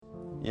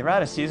You ever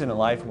had a season in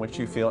life in which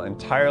you feel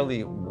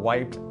entirely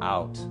wiped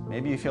out?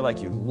 Maybe you feel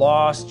like you've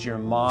lost your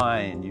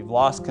mind, you've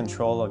lost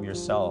control of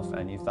yourself,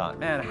 and you thought,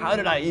 man, how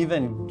did I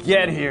even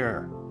get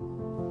here?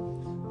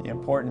 The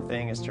important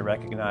thing is to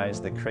recognize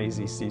the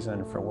crazy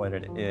season for what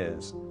it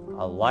is,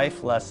 a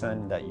life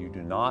lesson that you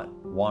do not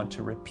want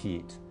to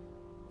repeat,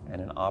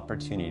 and an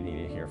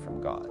opportunity to hear from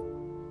God.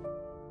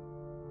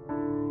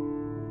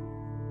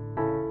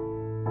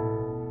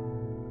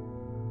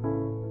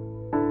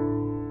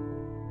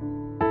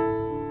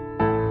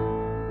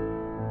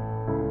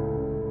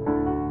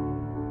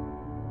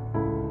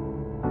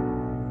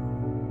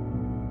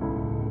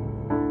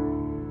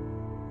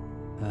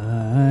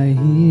 I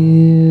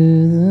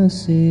hear the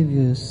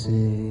Savior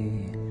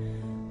say,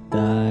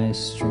 thy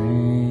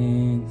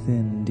strength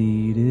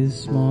indeed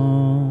is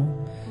small.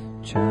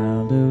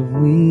 Child of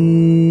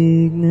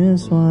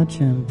weakness, watch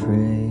and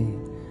pray.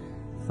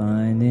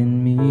 Find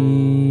in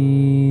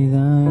me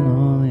thine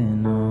all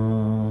in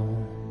all.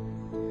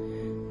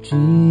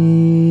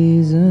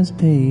 Jesus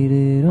paid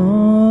it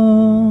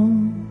all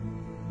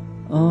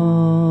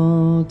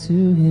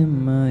to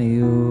him I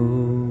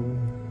owe.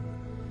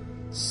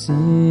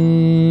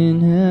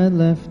 Sin had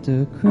left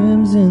a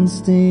crimson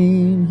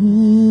stain,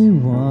 he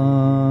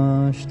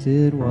washed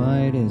it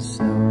white as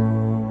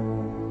snow.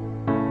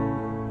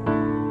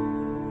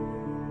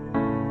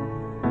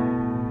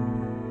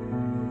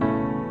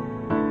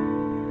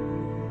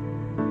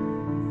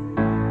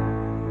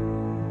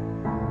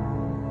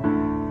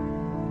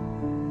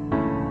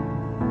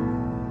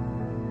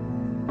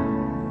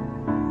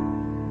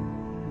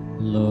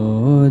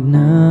 Lord,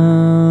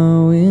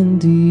 now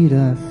indeed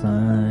I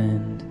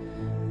find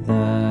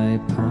thy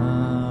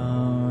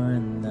power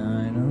and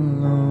thine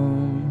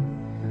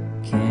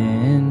alone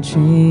can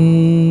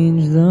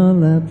change the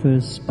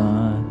leper's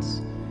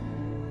spots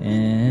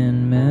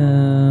and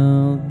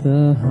melt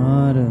the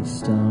heart of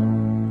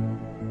stone.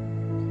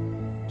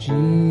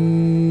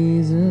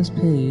 Jesus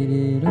paid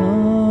it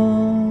all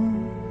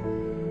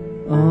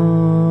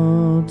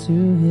to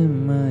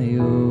him I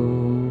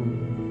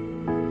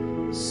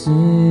owe.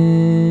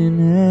 Sin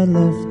had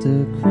left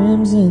a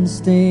crimson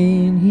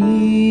stain,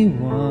 he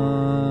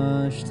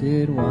washed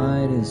it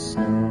white as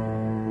snow.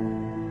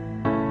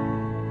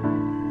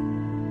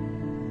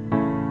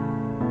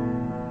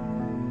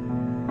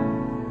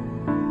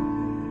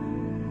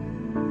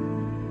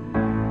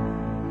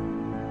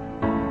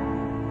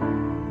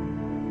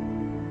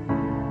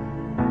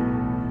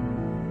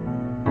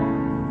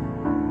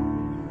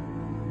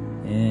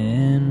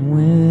 And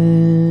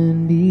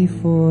when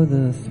before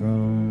the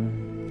throne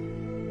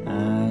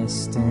I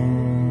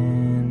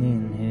stand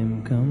in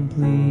him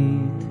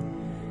complete,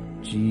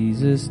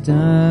 Jesus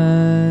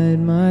died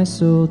my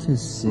soul to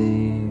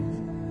save,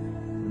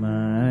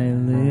 my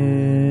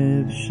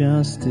lips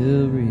shall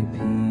still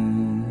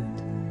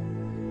repeat.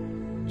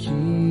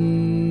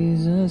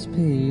 Jesus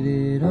paid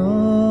it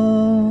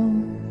all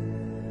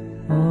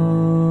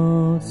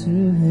to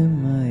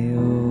him I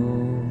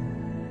owe.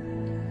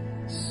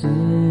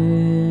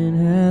 Sin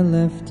had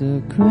left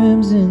a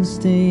crimson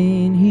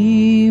stain,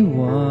 he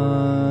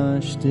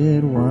washed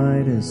it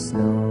white as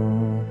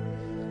snow.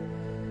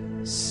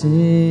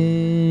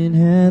 Sin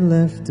had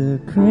left a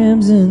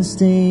crimson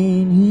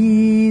stain,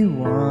 he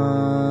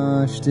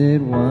washed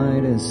it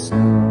white as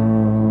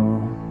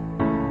snow.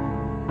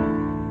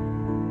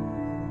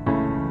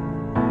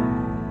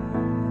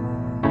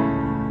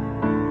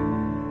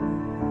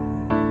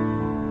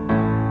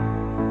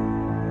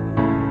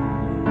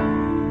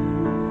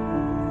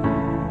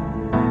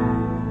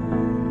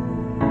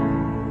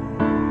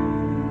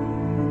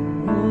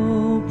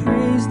 Oh,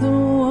 praise the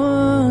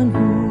one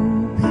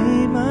who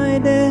paid my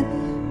debt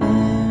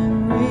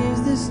and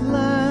raised this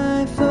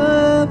life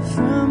up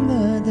from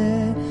the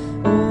dead.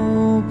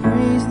 Oh,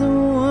 praise the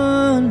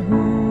one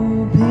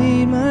who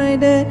paid my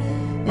debt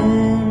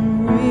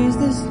and raised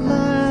this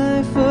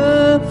life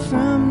up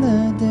from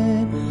the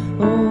dead.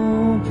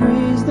 Oh,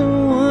 praise the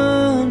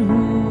one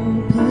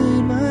who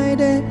paid my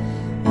debt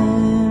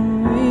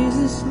and raised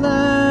this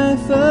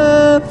life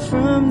up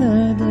from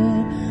the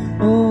dead.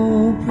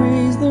 Oh,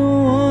 praise the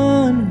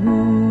one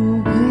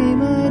who paid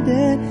my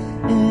debt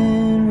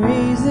and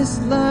raised this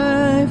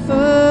life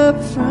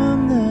up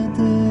from the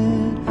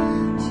dead.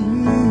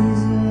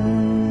 Jesus.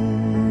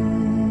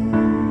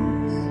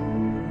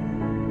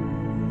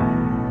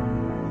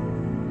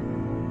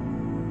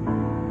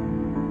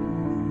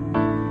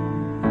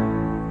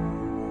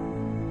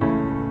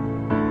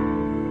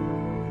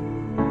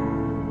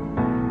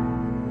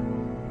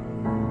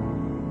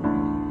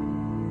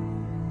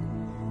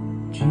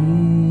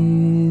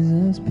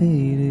 Jesus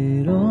paid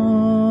it all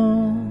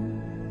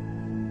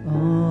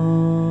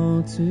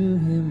to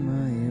him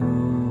I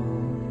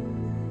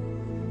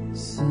owe.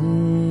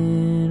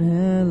 Sin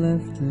had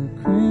left a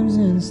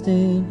crimson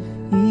stain,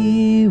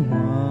 he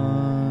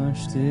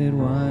washed it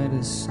white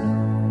as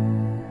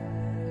snow.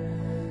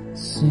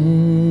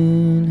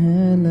 Sin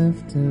had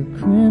left a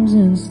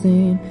crimson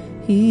stain,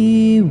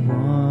 he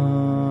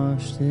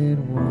washed it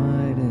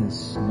white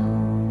as snow.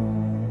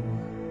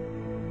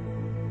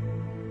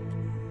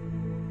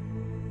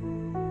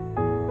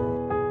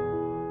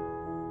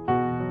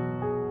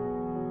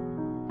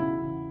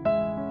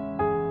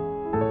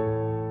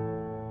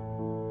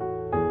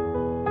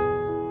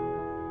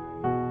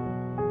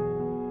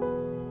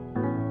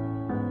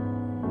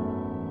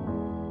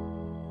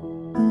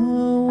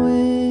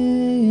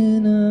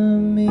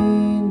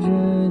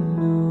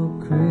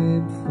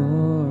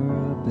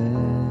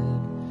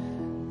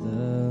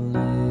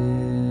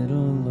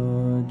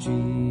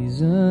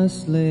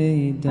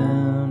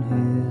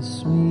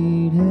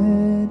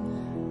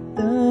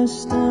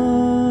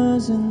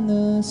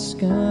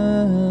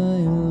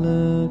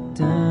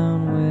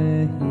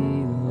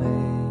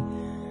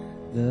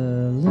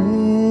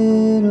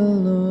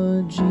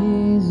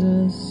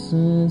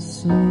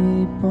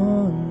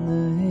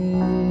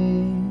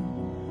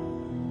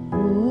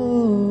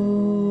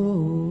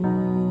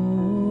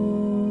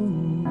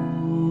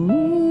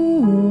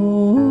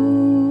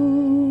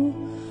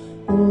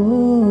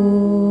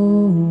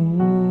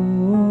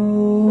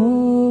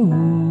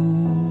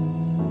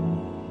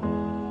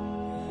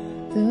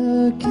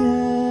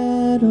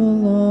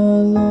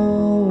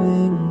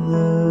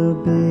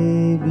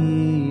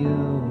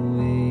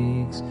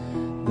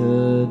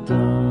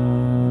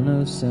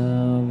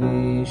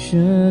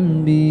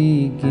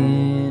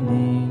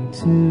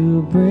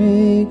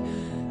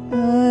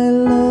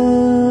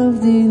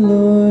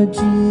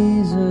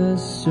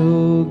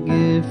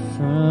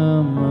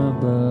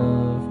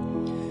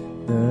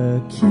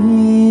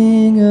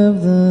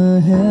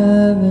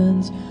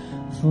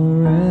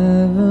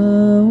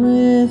 forever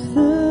with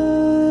us.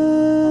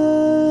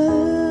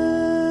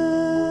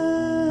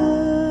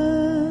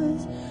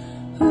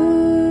 Ooh.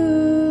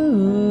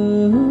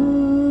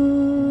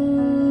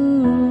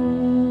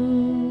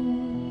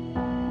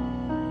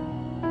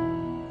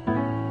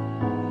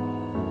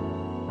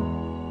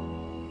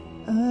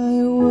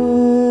 I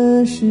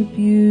worship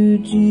you,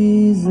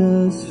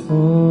 Jesus,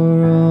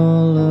 for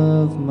all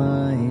of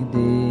my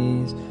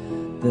days.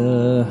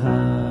 The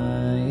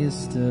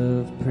highest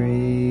of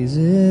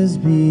praises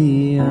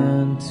be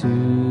unto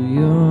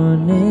your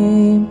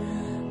name,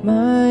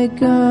 my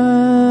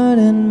God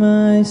and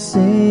my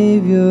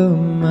Savior,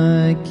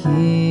 my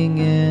King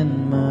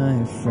and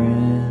my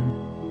friend.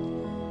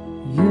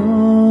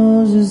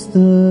 Yours is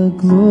the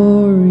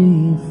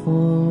glory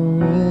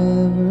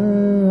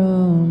forever,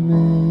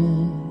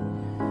 amen.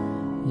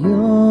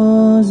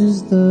 Yours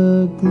is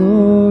the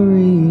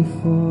glory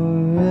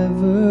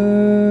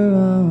forever,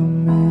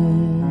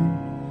 amen.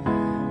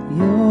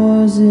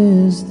 Yours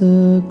is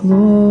the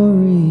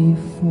glory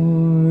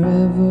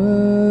forever,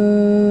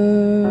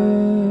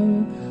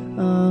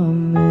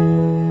 amen.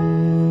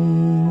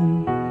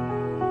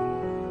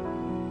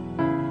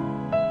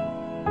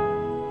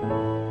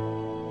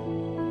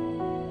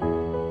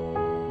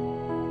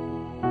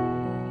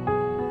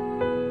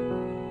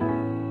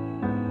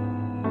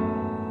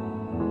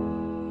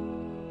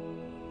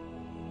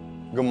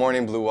 Good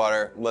morning, Blue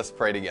Water. Let's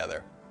pray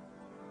together.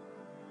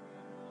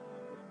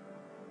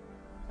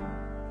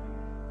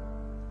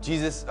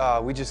 Jesus,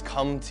 we just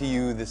come to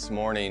you this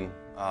morning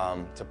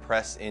to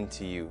press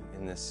into you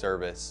in this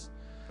service.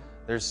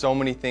 There's so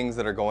many things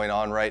that are going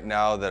on right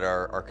now that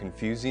are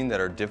confusing, that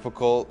are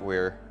difficult.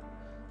 We're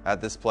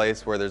at this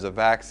place where there's a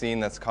vaccine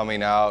that's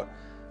coming out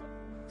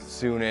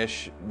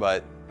soonish,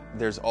 but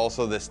there's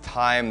also this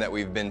time that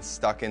we've been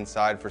stuck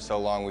inside for so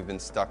long. We've been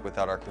stuck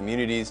without our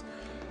communities.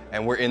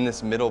 And we're in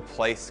this middle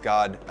place,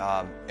 God.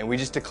 And we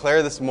just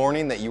declare this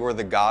morning that you are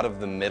the God of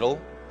the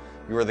middle.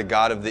 You are the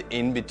God of the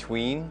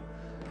in-between.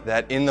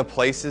 That in the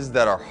places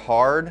that are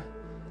hard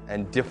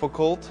and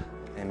difficult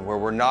and where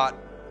we're not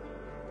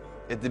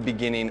at the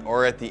beginning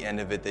or at the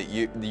end of it, that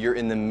you're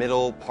in the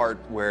middle part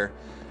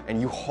and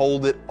you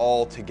hold it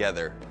all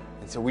together.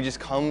 And so we just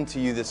come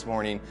to you this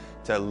morning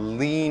to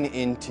lean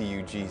into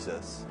you,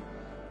 Jesus.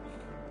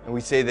 And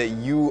we say that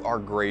you are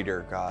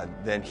greater, God,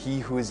 than he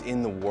who is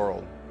in the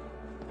world.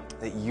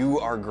 That you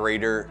are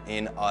greater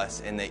in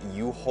us and that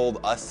you hold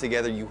us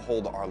together, you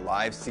hold our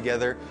lives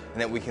together,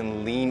 and that we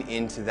can lean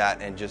into that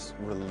and just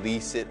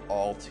release it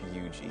all to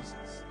you,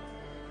 Jesus.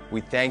 We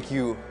thank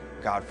you,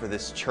 God, for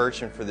this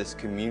church and for this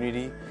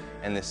community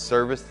and this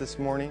service this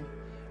morning.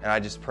 And I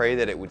just pray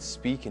that it would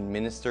speak and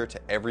minister to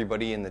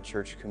everybody in the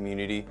church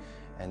community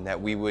and that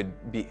we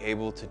would be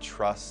able to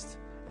trust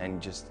and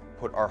just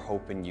put our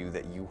hope in you,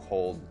 that you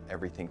hold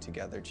everything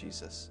together,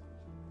 Jesus.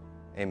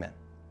 Amen.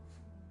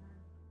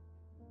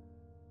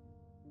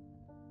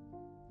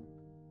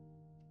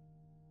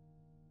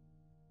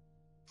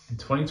 In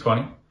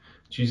 2020,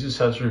 Jesus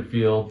has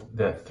revealed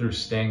that through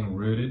staying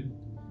rooted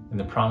in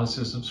the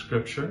promises of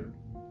Scripture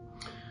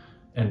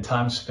and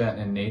time spent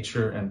in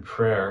nature and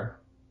prayer,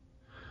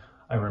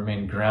 I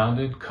remain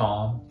grounded,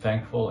 calm,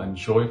 thankful, and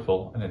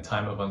joyful in a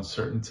time of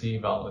uncertainty,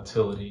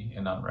 volatility,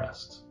 and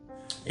unrest.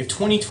 If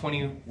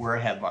 2020 were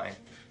a headline,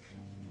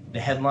 the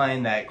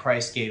headline that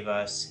Christ gave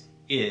us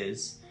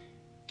is,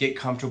 "Get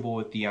comfortable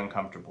with the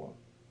uncomfortable."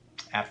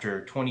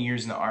 After 20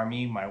 years in the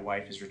Army, my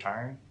wife is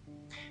retiring.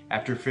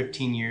 After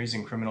 15 years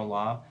in criminal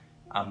law,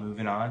 I'm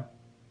moving on.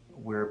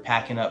 We're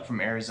packing up from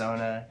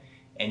Arizona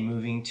and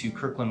moving to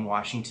Kirkland,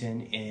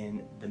 Washington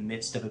in the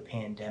midst of a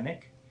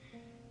pandemic.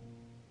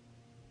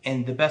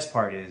 And the best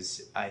part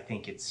is, I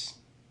think it's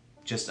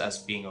just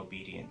us being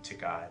obedient to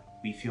God.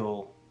 We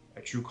feel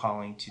a true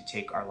calling to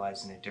take our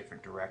lives in a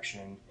different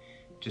direction,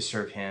 to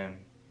serve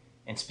Him,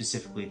 and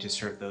specifically to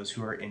serve those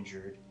who are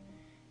injured.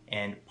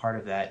 And part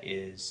of that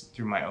is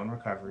through my own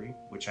recovery,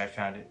 which I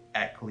found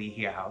at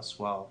Kalihia House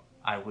while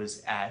I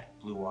was at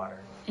Blue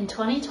Water. In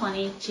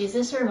 2020,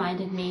 Jesus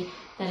reminded me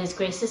that His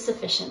grace is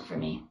sufficient for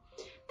me,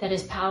 that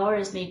His power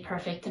is made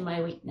perfect in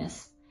my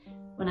weakness.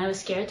 When I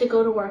was scared to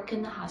go to work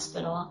in the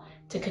hospital,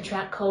 to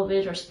contract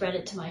COVID or spread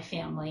it to my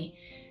family,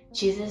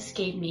 Jesus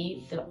gave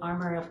me the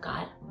armor of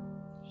God.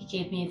 He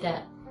gave me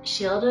the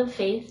shield of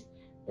faith,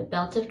 the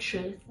belt of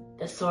truth,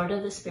 the sword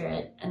of the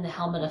Spirit, and the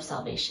helmet of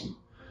salvation.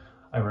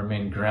 I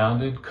remain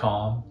grounded,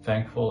 calm,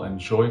 thankful, and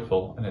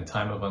joyful in a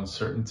time of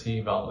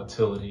uncertainty,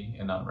 volatility,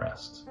 and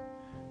unrest.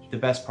 The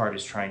best part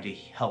is trying to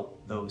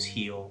help those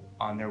heal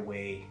on their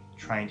way,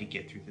 trying to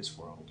get through this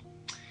world.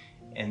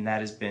 And that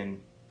has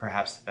been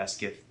perhaps the best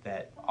gift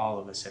that all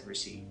of us have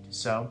received.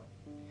 So,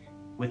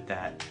 with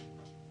that,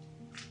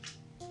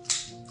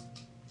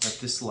 let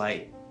this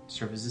light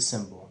serve as a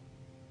symbol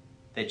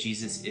that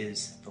Jesus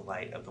is the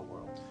light of the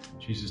world.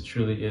 Jesus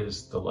truly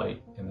is the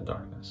light in the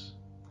darkness.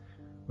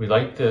 We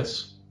light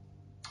this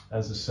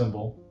as a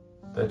symbol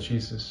that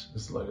Jesus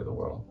is the light of the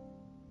world.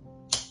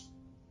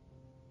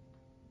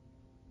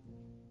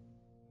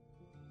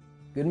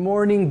 Good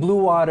morning, Blue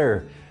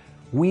Water.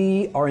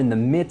 We are in the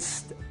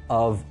midst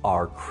of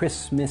our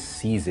Christmas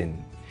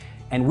season,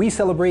 and we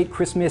celebrate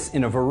Christmas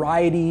in a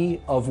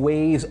variety of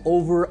ways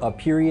over a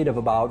period of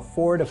about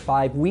 4 to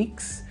 5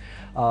 weeks.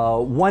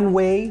 One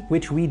way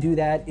which we do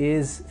that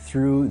is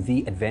through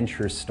the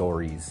adventure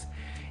stories.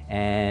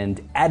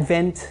 And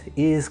Advent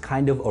is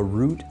kind of a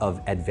root of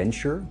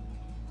adventure.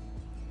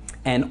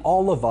 And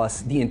all of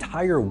us, the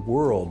entire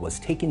world, was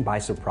taken by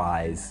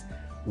surprise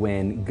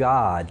when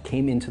God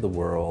came into the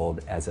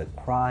world as a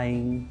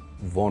crying,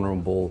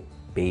 vulnerable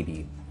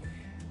baby.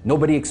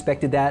 Nobody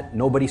expected that,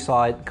 nobody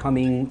saw it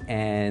coming,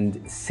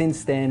 and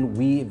since then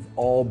we've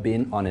all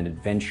been on an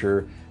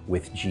adventure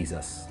with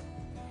Jesus.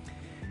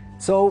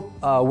 So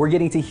we're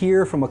getting to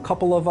hear from a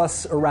couple of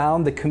us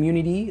around the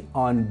community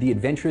on the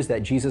adventures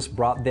that Jesus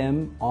brought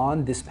them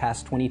on this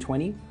past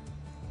 2020.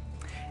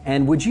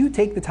 And would you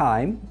take the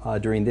time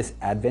during this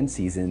Advent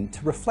season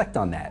to reflect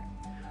on that?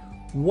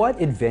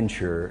 What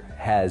adventure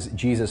has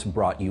Jesus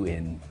brought you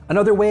in?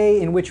 Another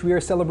way in which we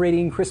are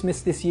celebrating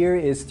Christmas this year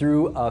is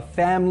through a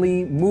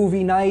family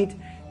movie night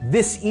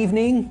this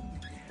evening,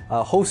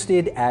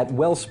 hosted at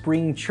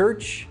Wellspring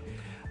Church.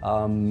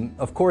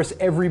 Of course,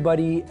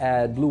 everybody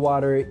at Blue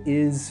Water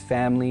is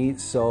family,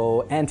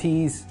 so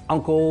aunties,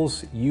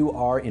 uncles, you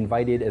are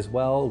invited as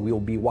well. We'll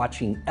be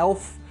watching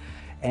Elf.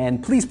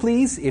 And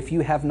please, if you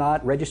have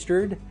not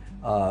registered,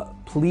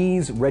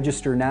 please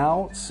register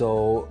now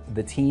so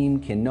the team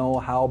can know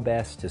how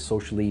best to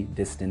socially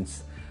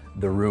distance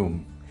the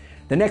room.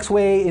 The next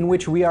way in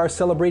which we are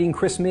celebrating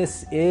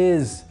Christmas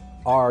is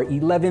our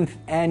 11th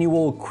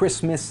annual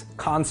Christmas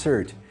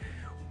concert.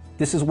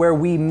 This is where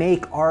we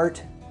make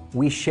art,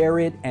 we share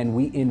it, and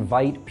we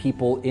invite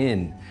people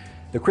in.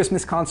 The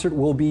Christmas concert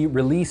will be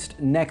released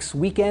next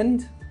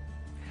weekend.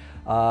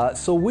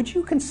 So would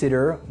you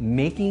consider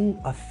making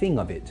a thing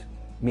of it?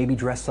 Maybe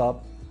dress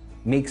up,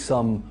 make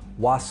some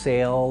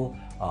wassail,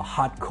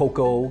 hot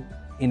cocoa,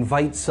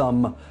 invite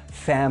some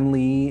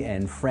family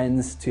and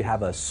friends to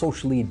have a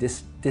socially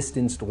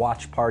distanced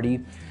watch party.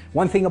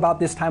 One thing about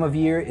this time of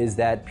year is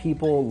that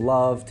people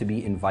love to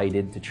be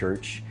invited to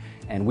church,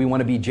 and we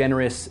want to be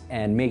generous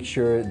and make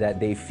sure that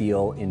they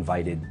feel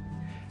invited.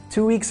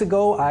 2 weeks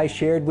ago, I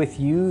shared with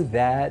you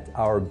that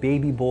our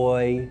baby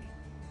boy,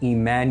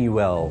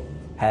 Emmanuel,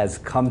 has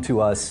come to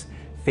us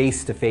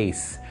face to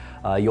face.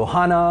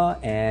 Johanna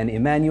and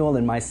Emmanuel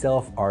and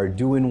myself are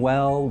doing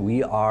well.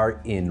 We are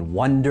in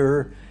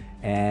wonder,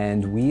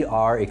 and we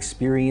are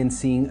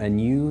experiencing a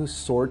new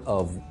sort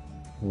of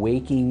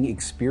waking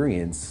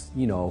experience.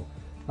 You know,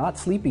 not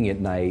sleeping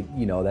at night,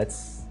 you know,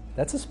 that's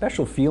a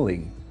special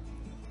feeling.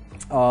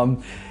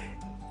 Well,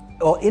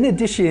 in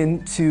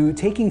addition to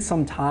taking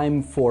some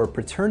time for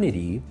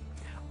paternity,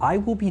 I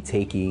will be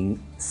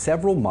taking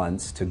several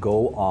months to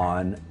go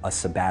on a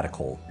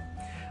sabbatical.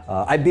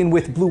 I've been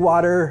with Blue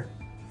Water,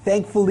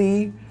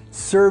 thankfully,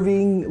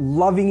 serving,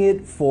 loving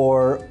it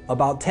for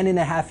about 10 and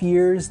a half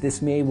years.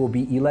 This May will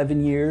be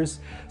 11 years.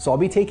 So I'll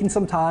be taking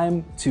some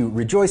time to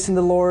rejoice in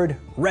the Lord,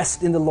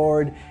 rest in the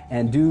Lord,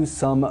 and do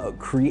some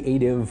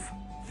creative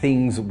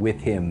things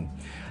with Him.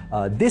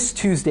 This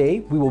Tuesday,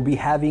 we will be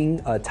having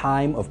a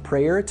time of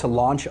prayer to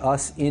launch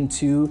us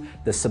into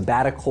the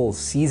sabbatical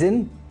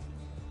season.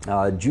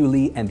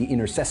 Julie and the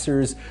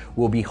intercessors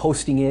will be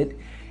hosting it,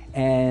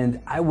 and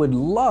I would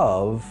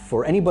love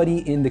for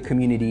anybody in the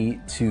community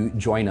to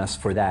join us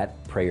for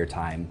that prayer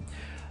time.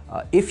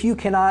 If you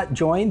cannot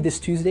join this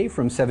Tuesday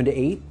from 7 to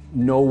 8,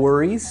 no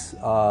worries.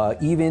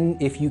 Even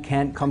if you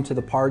can't come to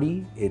the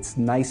party, it's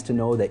nice to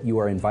know that you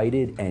are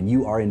invited and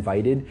you are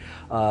invited.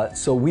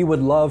 So we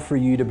would love for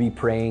you to be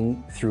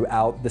praying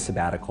throughout the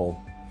sabbatical.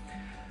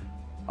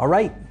 All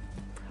right,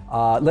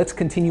 let's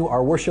continue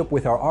our worship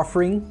with our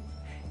offering.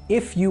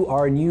 If you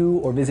are new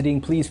or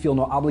visiting, please feel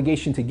no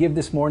obligation to give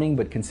this morning,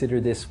 but consider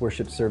this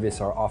worship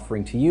service our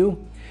offering to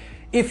you.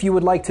 If you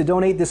would like to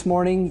donate this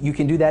morning, you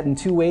can do that in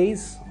 2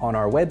 ways, on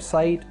our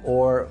website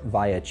or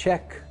via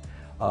check.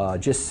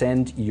 Just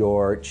send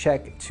your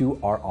check to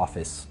our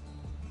office.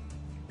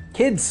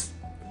 Kids,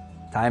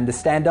 time to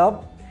stand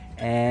up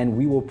and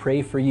we will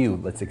pray for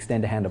you. Let's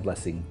extend a hand of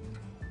blessing.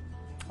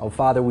 Oh,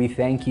 Father, we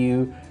thank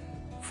you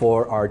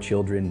for our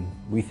children.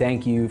 We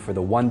thank you for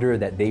the wonder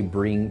that they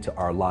bring to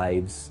our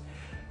lives.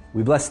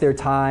 We bless their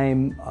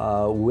time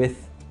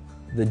with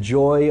the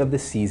joy of the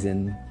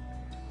season.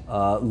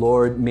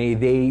 Lord, may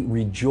they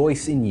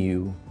rejoice in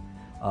you.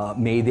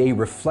 May they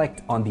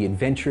reflect on the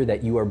adventure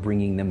that you are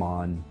bringing them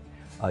on.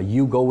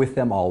 You go with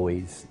them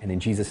always. And in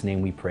Jesus'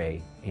 name we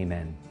pray.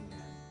 Amen.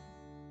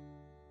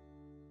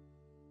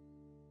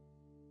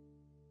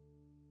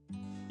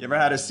 You ever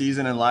had a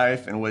season in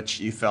life in which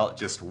you felt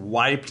just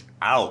wiped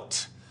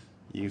out?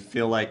 You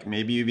feel like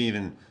maybe you've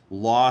even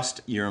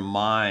lost your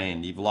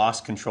mind. You've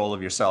lost control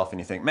of yourself, and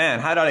you think, man,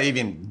 how did I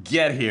even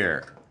get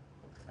here?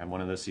 I had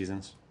one of those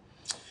seasons.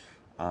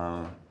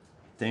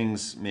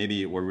 Things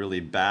maybe were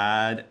really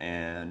bad,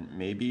 and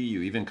maybe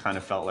you even kind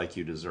of felt like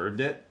you deserved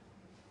it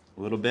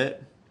a little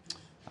bit.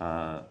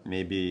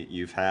 Maybe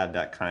you've had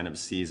that kind of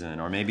season,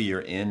 or maybe you're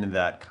in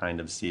that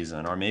kind of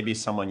season, or maybe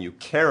someone you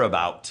care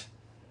about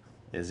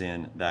is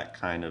in that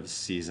kind of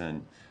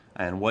season.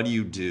 And what do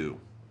you do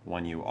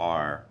when you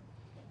are?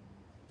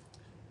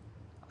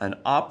 An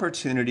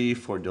opportunity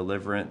for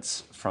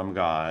deliverance from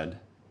God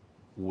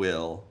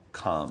will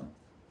come.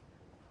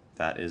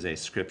 That is a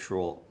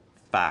scriptural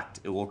fact.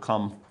 It will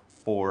come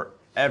for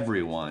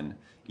everyone,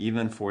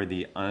 even for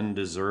the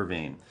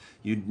undeserving.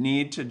 You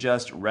need to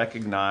just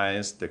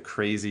recognize the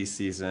crazy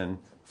season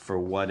for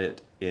what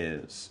it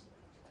is.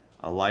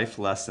 A life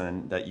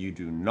lesson that you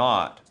do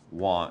not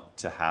want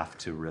to have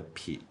to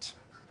repeat.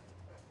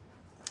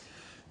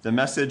 The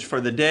message for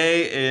the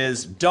day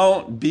is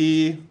don't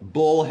be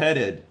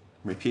bullheaded.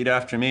 Repeat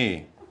after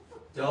me.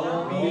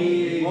 Don't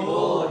be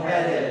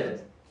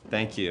bullheaded.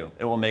 Thank you.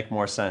 It will make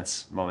more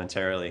sense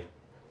momentarily.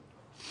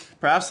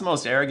 Perhaps the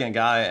most arrogant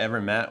guy I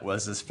ever met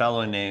was this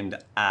fellow named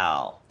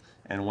Al.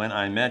 And when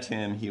I met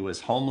him, he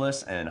was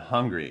homeless and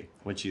hungry,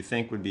 which you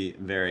think would be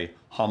very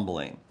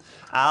humbling.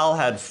 Al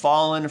had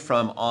fallen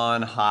from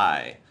on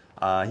high.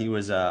 He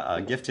was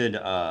a gifted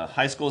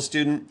high school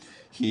student.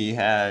 He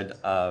had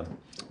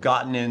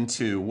gotten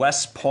into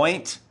West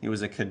Point. He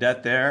was a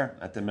cadet there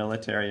at the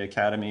military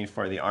academy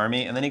for the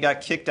Army. And then he got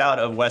kicked out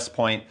of West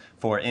Point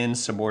for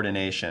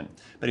insubordination.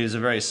 But he was a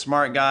very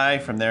smart guy.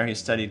 From there, he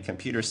studied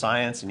computer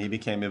science, and he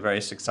became a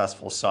very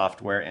successful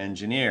software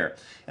engineer.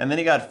 And then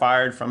he got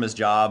fired from his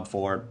job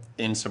for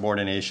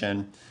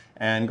insubordination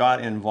and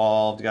got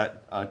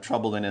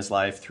trouble in his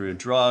life through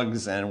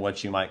drugs and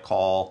what you might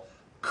call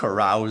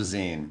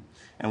carousing.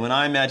 And when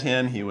I met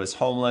him, he was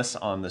homeless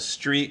on the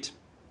street.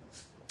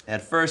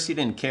 At first, he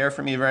didn't care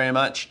for me very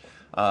much.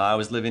 I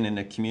was living in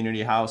a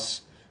community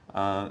house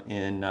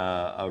in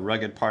a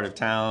rugged part of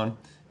town,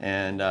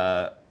 and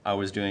I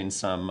was doing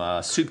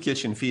some soup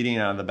kitchen feeding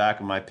out of the back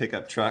of my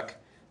pickup truck,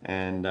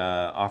 and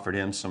offered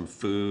him some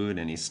food,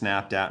 and he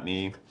snapped at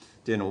me,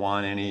 didn't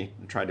want any,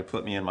 tried to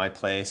put me in my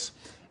place.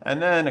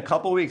 And then a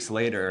couple weeks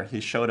later,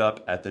 he showed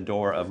up at the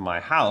door of my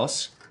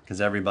house,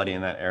 because everybody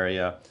in that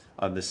area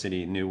of the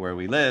city knew where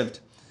we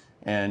lived,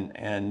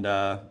 and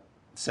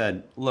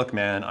said, "Look,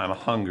 man, I'm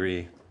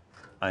hungry.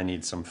 I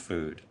need some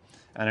food."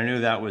 And I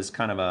knew that was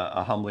kind of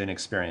a humbling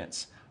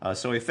experience.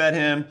 So we fed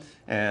him,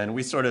 and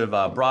we sort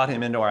of brought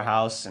him into our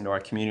house, into our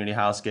community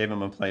house, gave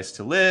him a place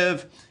to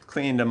live,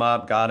 cleaned him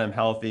up, got him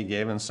healthy,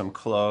 gave him some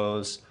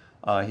clothes.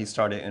 He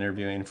started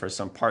interviewing for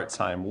some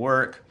part-time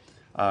work,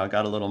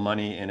 got a little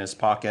money in his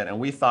pocket, and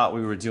we thought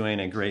we were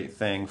doing a great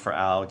thing for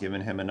Al,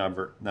 giving him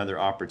another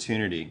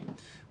opportunity.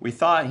 We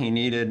thought he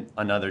needed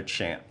another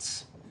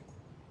chance.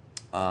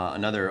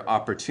 Another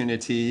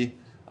opportunity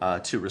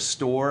to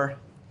restore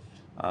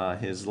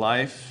his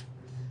life,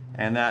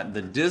 and that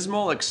the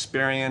dismal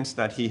experience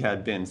that he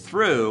had been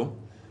through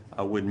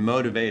would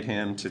motivate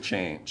him to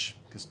change,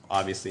 because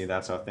obviously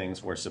that's how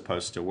things were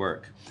supposed to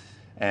work.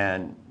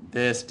 And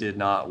this did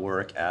not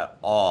work at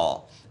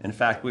all. In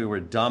fact, we were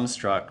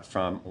dumbstruck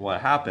from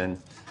what happened.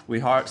 We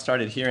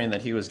started hearing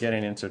that he was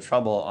getting into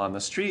trouble on the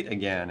street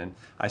again. And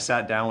I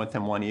sat down with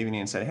him one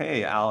evening and said,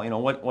 "Hey, Al,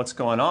 what's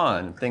going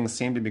on? Things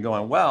seem to be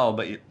going well,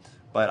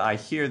 but I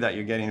hear that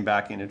you're getting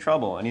back into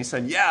trouble." And he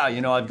said, "Yeah,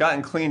 I've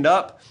gotten cleaned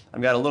up.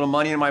 I've got a little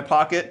money in my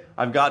pocket.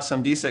 I've got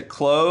some decent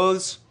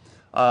clothes.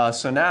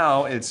 So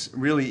now it's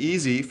really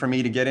easy for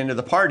me to get into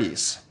the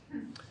parties."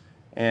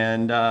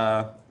 And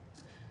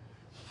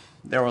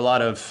there were a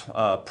lot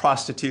of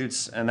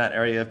prostitutes in that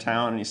area of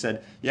town. And he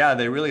said, "Yeah,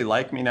 they really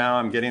like me now.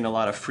 I'm getting a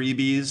lot of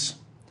freebies."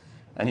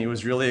 And he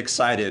was really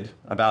excited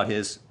about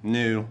his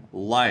new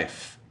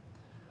life.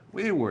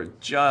 We were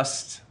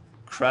just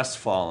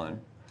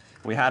crestfallen.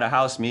 We had a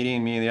house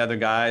meeting, me and the other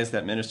guys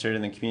that ministered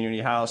in the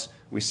community house.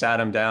 We sat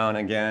him down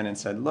again and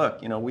said,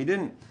 "Look, we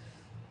didn't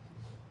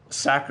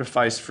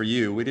sacrifice for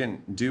you. We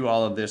didn't do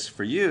all of this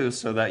for you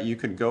so that you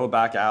could go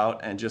back out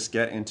and just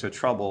get into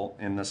trouble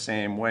in the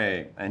same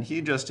way." And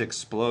he just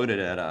exploded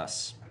at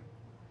us.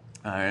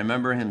 I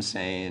remember him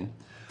saying,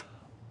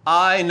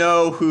 "I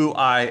know who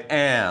I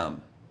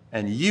am,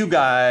 and you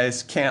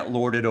guys can't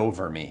lord it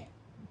over me."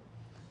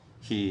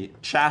 He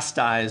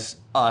chastised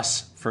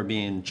us for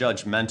being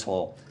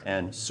judgmental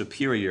and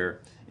superior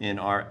in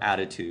our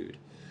attitude.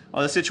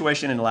 Well, the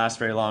situation didn't last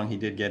very long. He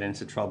did get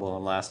into trouble,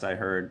 and last I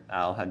heard,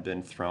 Al had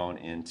been thrown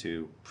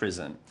into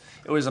prison.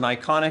 It was an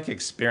iconic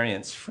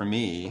experience for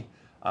me.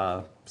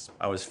 I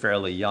was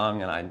fairly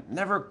young, and I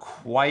never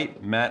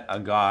quite met a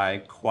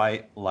guy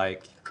quite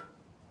like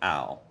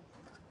Al.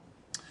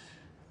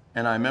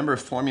 And I remember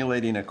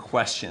formulating a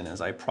question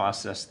as I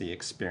processed the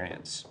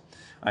experience.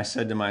 I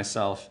said to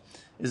myself,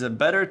 is it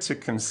better to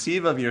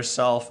conceive of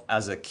yourself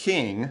as a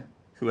king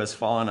who has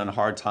fallen on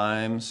hard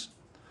times,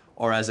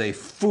 or as a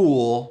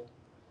fool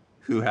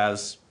who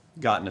has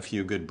gotten a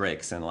few good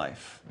breaks in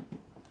life?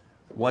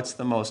 What's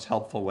the most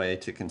helpful way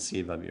to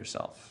conceive of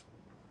yourself?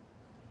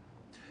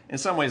 In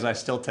some ways, I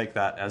still take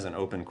that as an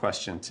open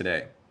question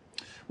today.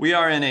 We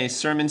are in a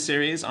sermon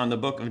series on the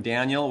book of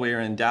Daniel. We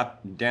are in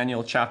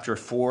Daniel chapter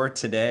 4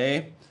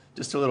 today.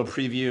 Just a little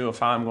preview of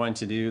how I'm going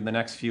to do the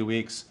next few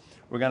weeks.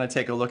 We're going to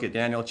take a look at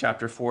Daniel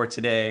chapter 4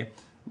 today.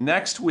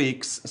 Next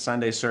week's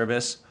Sunday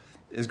service,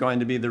 is going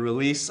to be the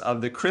release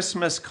of the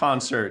Christmas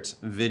concert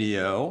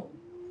video.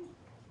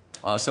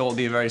 So it will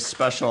be a very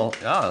special,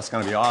 it's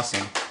going to be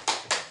awesome.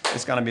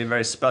 It's going to be a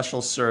very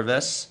special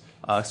service,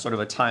 sort of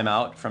a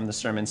timeout from the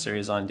sermon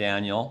series on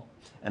Daniel,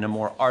 and a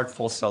more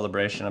artful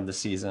celebration of the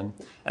season.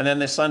 And then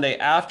the Sunday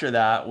after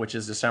that, which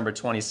is December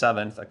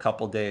 27th, a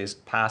couple days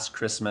past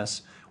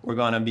Christmas, we're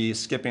going to be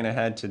skipping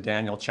ahead to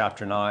Daniel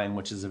chapter 9,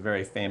 which is a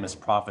very famous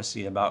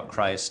prophecy about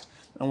Christ.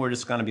 And we're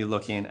just going to be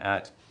looking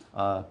at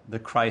the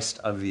Christ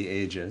of the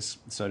ages,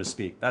 so to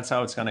speak. That's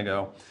how it's going to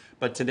go.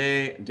 But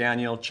today,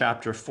 Daniel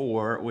chapter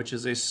 4, which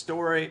is a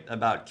story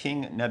about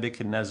King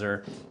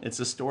Nebuchadnezzar.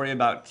 It's a story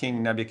about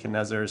King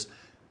Nebuchadnezzar's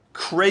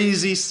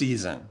crazy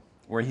season,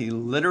 where he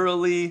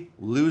literally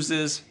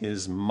loses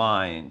his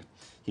mind.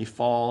 He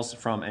falls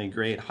from a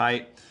great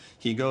height.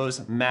 He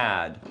goes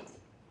mad.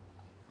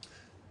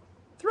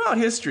 Throughout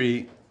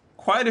history,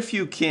 quite a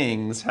few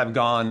kings have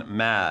gone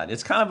mad.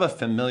 It's kind of a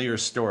familiar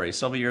story.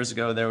 Several years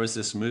ago, there was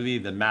this movie,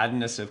 The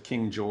Madness of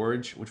King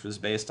George, which was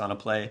based on a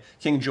play.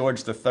 King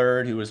George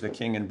III, who was the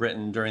king in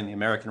Britain during the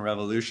American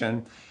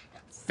Revolution,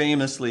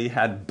 famously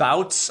had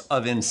bouts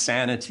of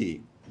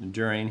insanity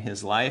during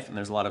his life, and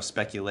there's a lot of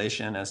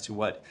speculation as to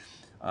what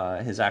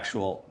his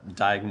actual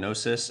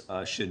diagnosis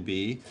should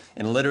be.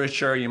 In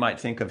literature, you might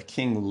think of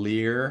King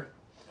Lear,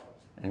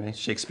 anyway,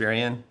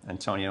 Shakespearean.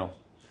 Antonio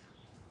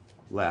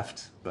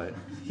left, but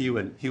he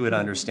would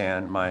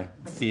understand my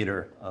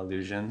theater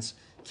allusions.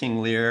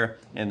 King Lear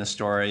in the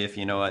story, if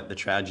you know it, the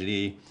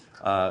tragedy,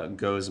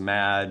 goes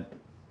mad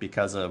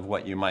because of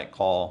what you might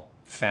call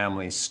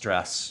family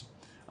stress,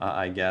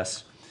 I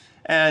guess.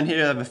 And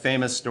here I have a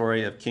famous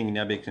story of King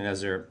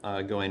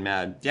Nebuchadnezzar going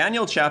mad.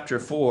 Daniel chapter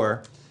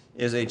 4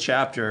 is a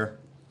chapter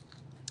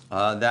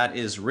that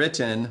is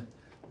written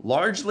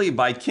largely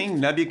by King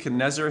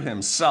Nebuchadnezzar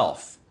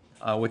himself,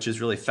 which is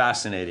really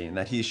fascinating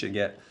that he should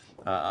get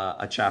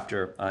a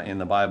chapter in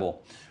the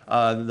Bible.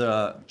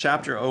 The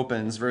chapter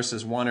opens,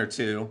 verses 1 or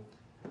 2,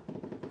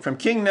 from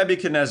King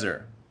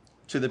Nebuchadnezzar,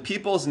 to the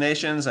peoples,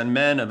 nations, and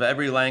men of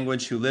every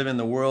language who live in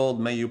the world,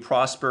 may you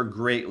prosper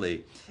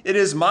greatly. It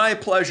is my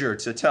pleasure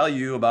to tell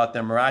you about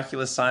the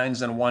miraculous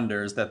signs and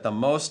wonders that the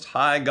Most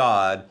High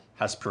God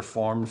has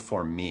performed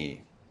for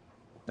me.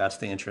 That's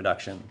the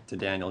introduction to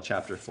Daniel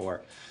chapter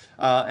 4.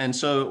 And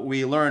so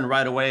we learn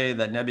right away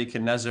that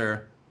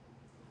Nebuchadnezzar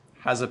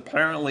has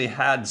apparently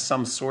had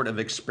some sort of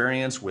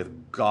experience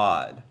with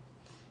God,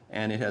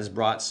 and it has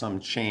brought some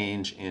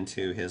change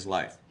into his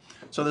life.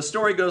 So the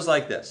story goes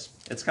like this.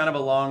 It's kind of a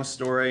long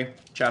story.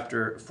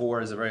 Chapter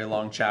 4 is a very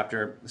long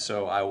chapter,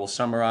 so I will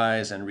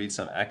summarize and read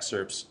some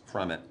excerpts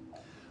from it.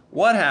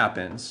 What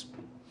happens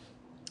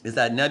is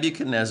that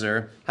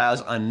Nebuchadnezzar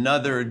has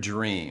another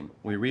dream.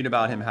 We read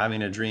about him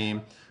having a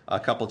dream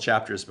a couple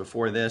chapters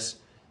before this.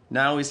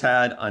 Now he's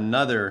had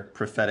another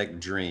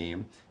prophetic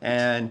dream,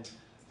 and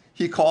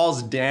he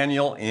calls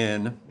Daniel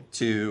in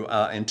to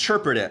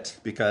interpret it,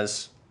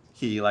 because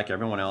he, like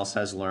everyone else,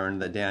 has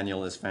learned that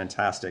Daniel is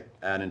fantastic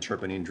at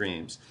interpreting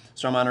dreams.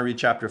 So I'm going to read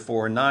chapter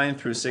 4, 9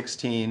 through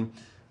 16.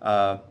 It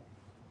kind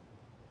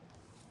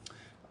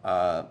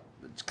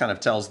of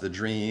tells the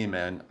dream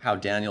and how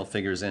Daniel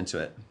figures into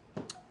it.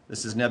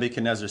 This is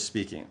Nebuchadnezzar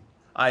speaking.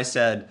 I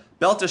said,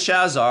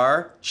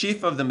 Belteshazzar,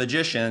 chief of the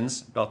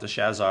magicians.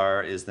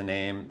 Belteshazzar is the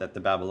name that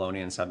the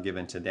Babylonians have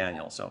given to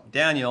Daniel. So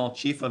Daniel,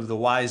 chief of the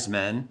wise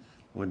men,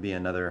 would be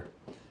another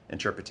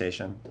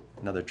interpretation,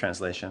 another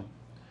translation.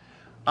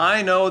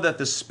 I know that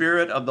the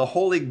spirit of the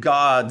holy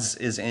gods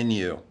is in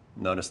you.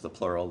 Notice the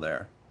plural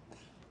there.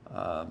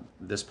 At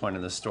this point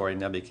in the story,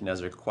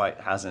 Nebuchadnezzar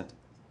quite hasn't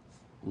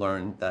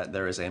learned that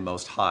there is a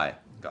most high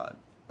God.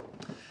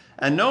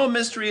 And no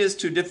mystery is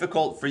too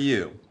difficult for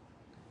you.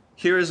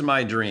 Here is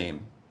my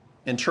dream.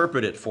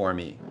 Interpret it for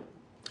me.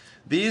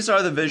 These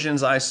are the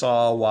visions I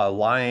saw while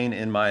lying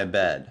in my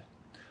bed.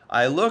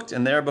 I looked,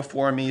 and there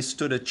before me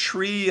stood a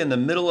tree in the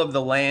middle of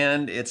the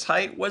land. Its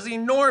height was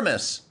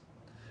enormous.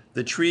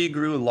 The tree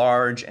grew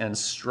large and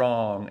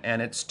strong,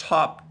 and its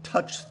top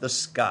touched the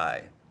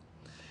sky.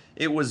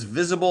 It was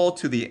visible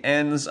to the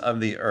ends of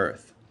the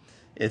earth.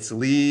 Its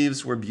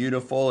leaves were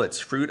beautiful, its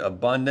fruit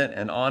abundant,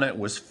 and on it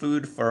was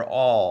food for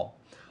all.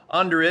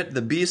 Under it,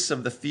 the beasts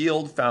of the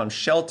field found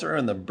shelter,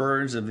 and the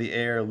birds of the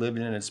air lived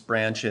in its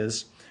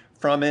branches.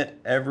 From it,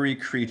 every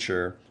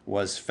creature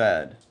was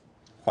fed.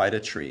 Quite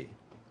a tree.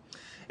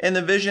 In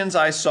the visions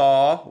I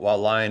saw while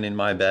lying in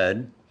my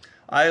bed,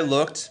 I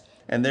looked,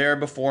 and there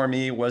before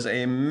me was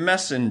a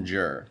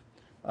messenger.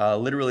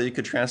 Literally, you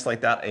could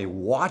translate that a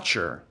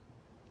watcher.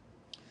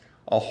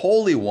 A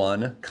holy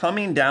one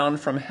coming down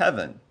from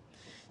heaven.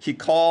 He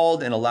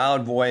called in a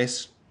loud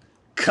voice,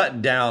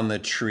 cut down the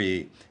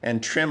tree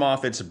and trim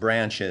off its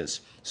branches,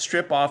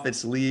 strip off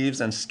its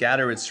leaves and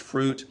scatter its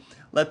fruit.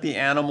 Let the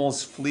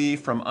animals flee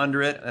from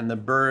under it and the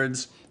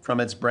birds from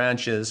its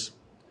branches.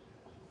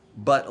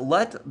 But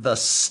let the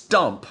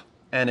stump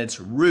and its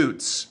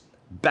roots,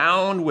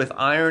 bound with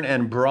iron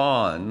and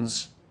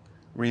bronze,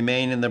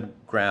 remain in the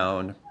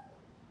ground,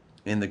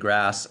 in the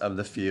grass of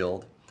the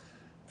field.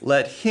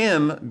 Let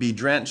him be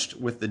drenched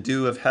with the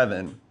dew of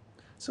heaven,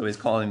 So he's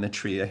calling the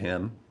tree a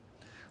him.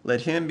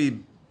 Let him be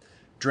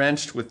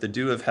drenched with the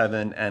dew of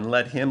heaven, and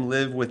let him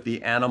live with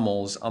the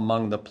animals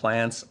among the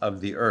plants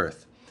of the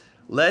earth.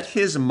 Let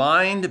his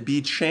mind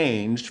be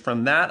changed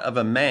from that of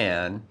a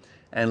man,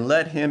 and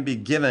let him be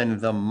given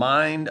the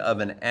mind of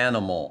an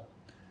animal,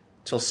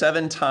 till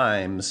 7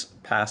 times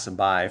pass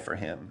by for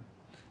him.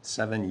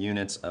 7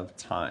 units of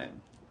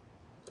time.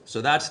 So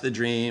that's the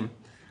dream,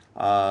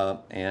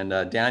 and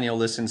Daniel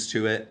listens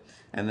to it,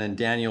 and then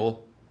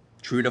Daniel,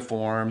 true to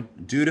form,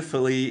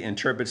 dutifully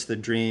interprets the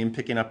dream,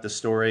 picking up the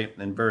story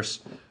in verse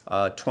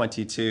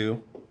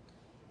 22.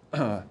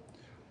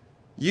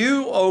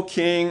 You, O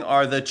king,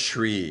 are the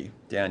tree,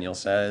 Daniel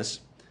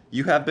says.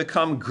 You have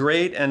become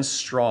great and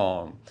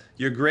strong.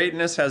 Your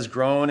greatness has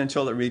grown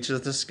until it reaches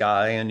the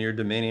sky, and your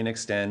dominion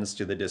extends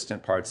to the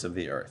distant parts of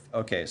the earth.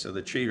 Okay, so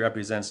the tree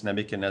represents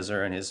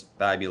Nebuchadnezzar and his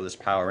fabulous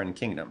power and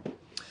kingdom.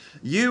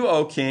 You,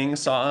 O king,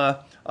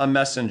 saw a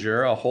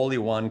messenger, a holy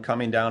one,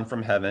 coming down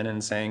from heaven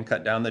and saying,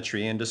 cut down the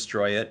tree and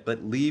destroy it,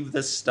 but leave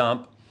the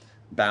stump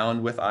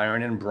bound with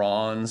iron and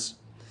bronze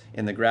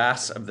in the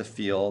grass of the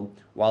field,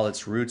 while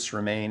its roots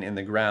remain in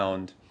the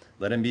ground.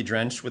 Let him be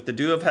drenched with the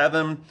dew of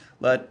heaven.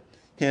 Let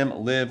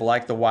him live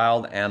like the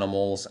wild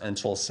animals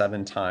until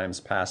 7 times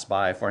pass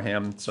by for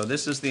him. So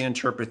this is the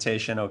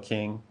interpretation, O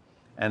king.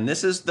 And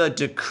this is the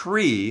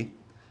decree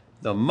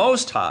the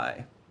Most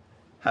High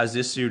has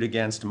issued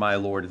against my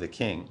lord the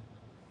king.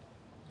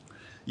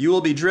 You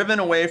will be driven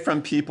away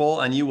from people,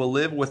 and you will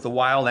live with the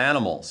wild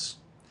animals.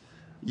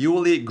 You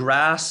will eat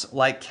grass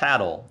like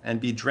cattle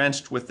and be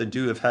drenched with the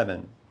dew of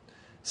heaven.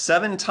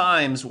 7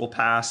 times will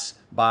pass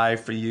by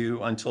for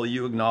you until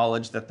you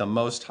acknowledge that the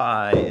Most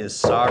High is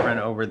sovereign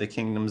over the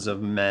kingdoms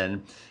of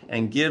men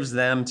and gives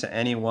them to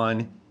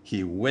anyone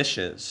he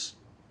wishes.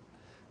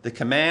 The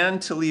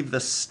command to leave the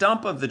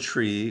stump of the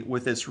tree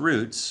with its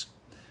roots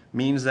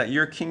means that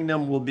your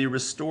kingdom will be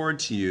restored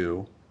to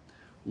you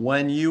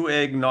when you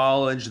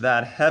acknowledge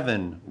that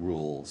heaven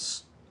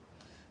rules.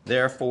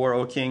 Therefore,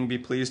 O king, be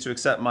pleased to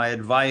accept my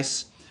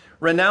advice.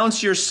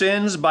 Renounce your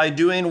sins by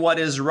doing what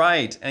is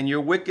right, and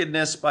your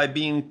wickedness by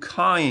being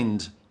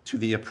kind to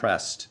the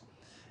oppressed.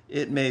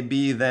 It may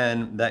be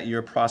then that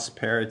your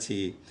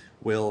prosperity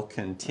will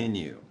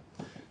continue.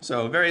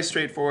 So, very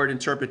straightforward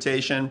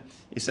interpretation.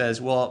 He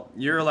says, well,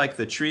 you're like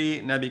the tree,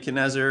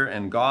 Nebuchadnezzar,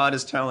 and God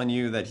is telling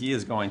you that he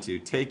is going to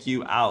take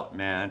you out,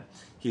 man.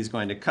 He's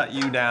going to cut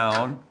you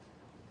down.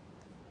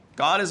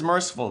 God is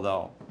merciful,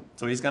 though.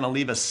 So he's going to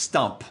leave a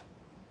stump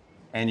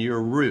and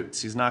your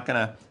roots. He's not going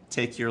to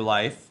take your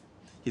life.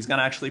 He's going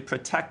to actually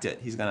protect it.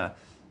 He's going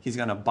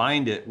to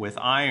bind it with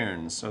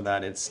iron so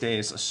that it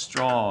stays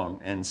strong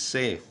and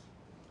safe.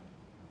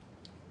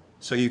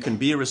 So you can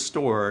be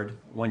restored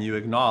when you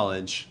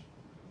acknowledge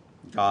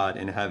God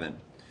in heaven.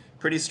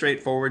 Pretty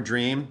straightforward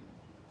dream.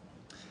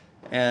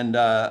 And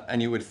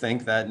you would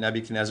think that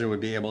Nebuchadnezzar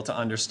would be able to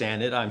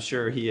understand it. I'm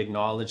sure he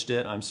acknowledged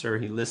it. I'm sure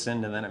he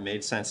listened, and then it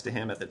made sense to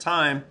him at the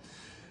time.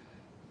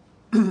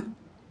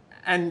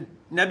 And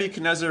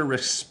Nebuchadnezzar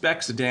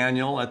respects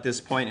Daniel at this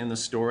point in the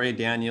story.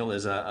 Daniel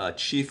is a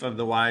chief of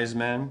the wise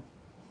men.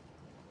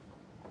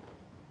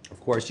 Of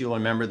course, you'll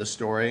remember the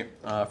story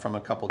from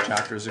a couple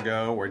chapters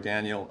ago where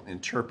Daniel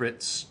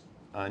interprets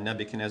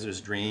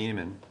Nebuchadnezzar's dream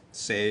and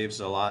saves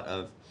a lot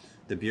of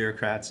the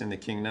bureaucrats in the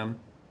kingdom.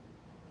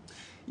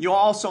 You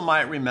also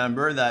might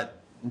remember that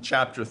in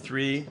chapter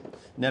 3,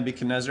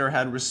 Nebuchadnezzar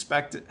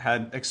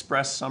had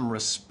expressed some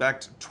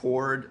respect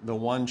toward the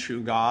one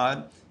true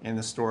God in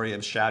the story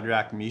of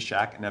Shadrach,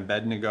 Meshach, and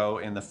Abednego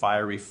in the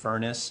fiery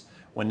furnace.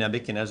 When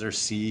Nebuchadnezzar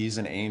sees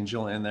an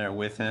angel in there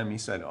with him, he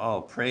said,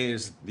 oh,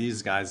 praise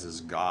these guys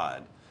as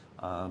God.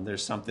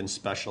 There's something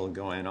special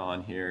going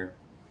on here.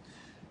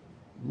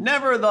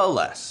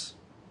 Nevertheless,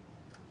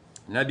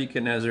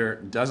 Nebuchadnezzar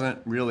doesn't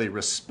really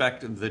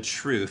respect the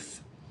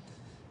truth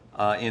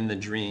in the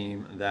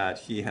dream that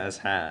he has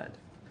had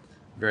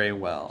very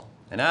well.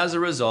 And as a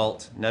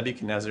result,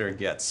 Nebuchadnezzar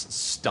gets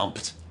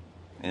stumped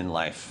in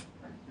life.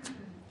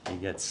 He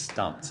gets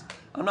stumped.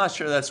 I'm not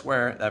sure that's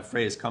where that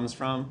phrase comes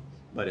from,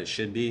 but it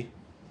should be.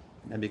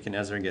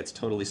 Nebuchadnezzar gets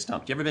totally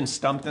stumped. You ever been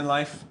stumped in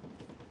life?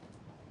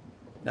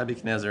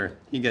 Nebuchadnezzar,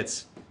 he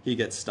gets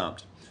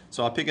stumped.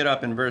 So I'll pick it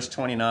up in verse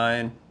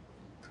 29.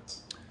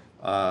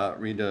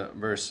 Read to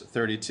verse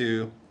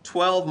 32.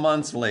 12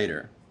 months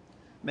later.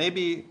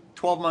 Maybe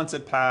 12 months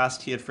had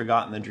passed. He had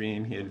forgotten the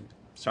dream. He had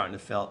starting to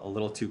feel a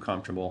little too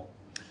comfortable.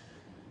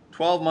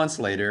 12 months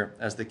later,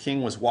 as the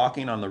king was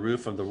walking on the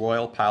roof of the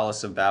royal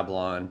palace of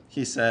Babylon,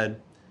 he said,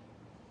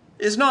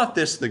 "Is not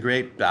this the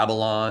great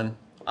Babylon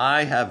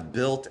I have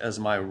built as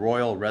my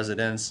royal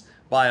residence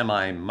by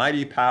my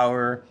mighty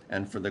power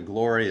and for the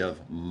glory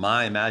of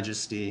my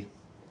majesty?"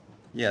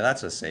 Yeah,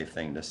 that's a safe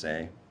thing to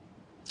say.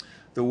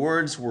 The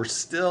words were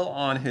still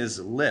on his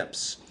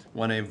lips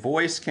when a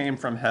voice came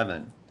from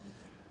heaven.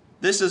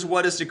 "This is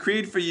what is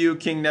decreed for you,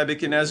 King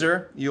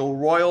Nebuchadnezzar. Your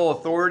royal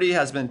authority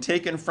has been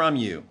taken from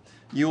you.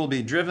 You will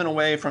be driven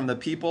away from the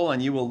people,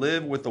 and you will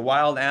live with the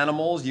wild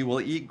animals. You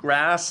will eat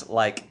grass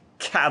like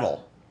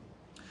cattle.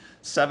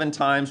 7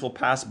 times will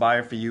pass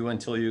by for you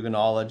until you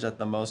acknowledge that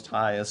the Most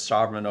High is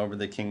sovereign over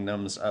the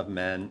kingdoms of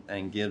men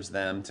and gives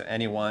them to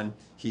anyone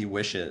he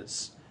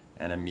wishes.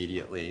 And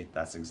immediately,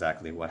 that's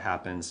exactly what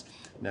happens.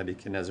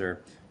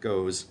 Nebuchadnezzar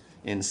goes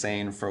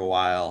insane for a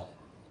while.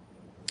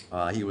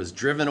 He was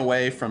driven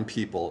away from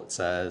people, it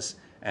says,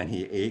 and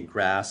he ate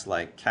grass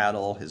like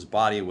cattle. His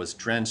body was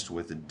drenched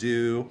with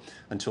dew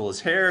until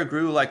his hair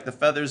grew like the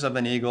feathers of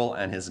an eagle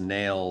and his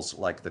nails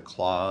like the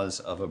claws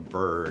of a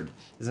bird.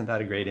 Isn't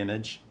that a great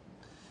image?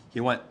 He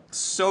went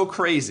so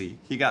crazy.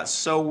 He got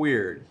so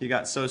weird. He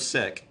got so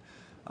sick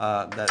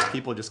that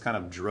people just kind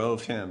of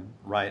drove him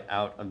right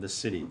out of the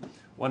city.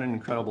 What an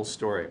incredible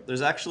story.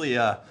 There's actually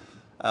a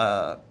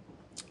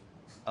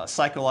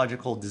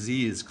psychological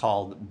disease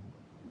called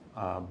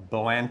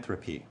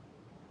boanthropy.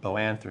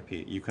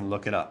 Boanthropy. You can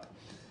look it up.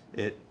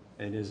 It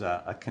is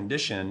a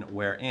condition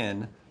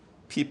wherein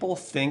people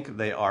think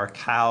they are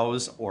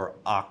cows or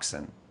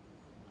oxen.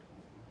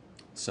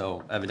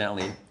 So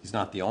evidently, he's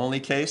not the only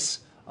case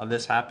of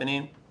this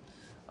happening,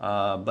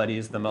 but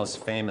he's the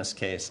most famous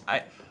case.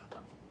 I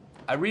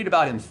read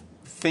about him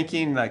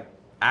thinking like,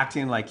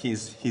 acting like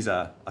he's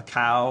a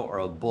cow or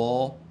a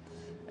bull,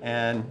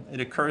 and it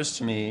occurs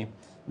to me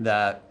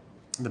that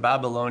the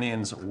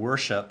Babylonians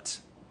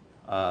worshipped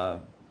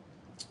quite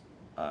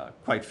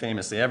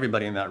famously,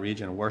 everybody in that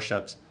region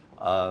worshipped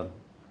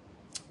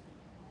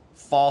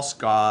false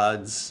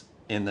gods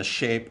in the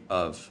shape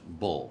of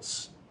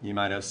bulls. You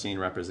might have seen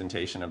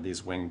representation of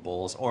these winged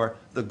bulls, or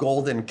the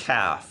golden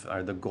calf,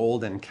 or the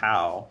golden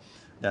cow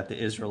that the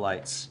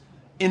Israelites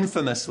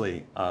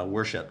infamously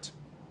worshipped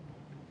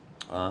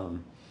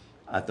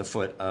at the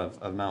foot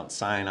of Mount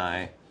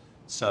Sinai.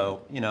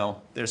 So, you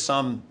know, there's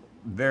some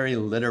very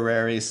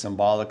literary,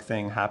 symbolic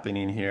thing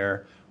happening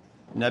here.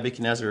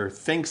 Nebuchadnezzar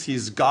thinks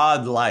he's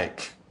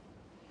godlike,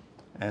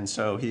 and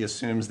so he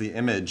assumes the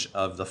image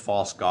of the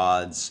false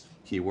gods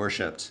he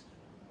worshipped,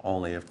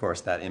 only, of course,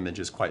 that image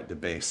is quite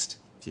debased.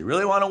 If you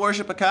really want to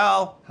worship a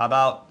cow, how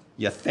about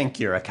you think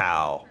you're a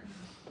cow?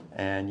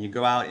 And you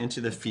go out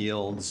into the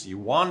fields, you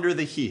wander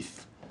the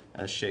heath,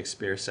 as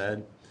Shakespeare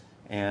said,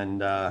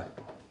 and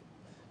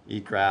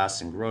eat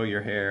grass and grow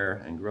your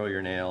hair and grow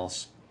your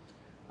nails,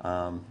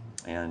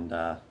 and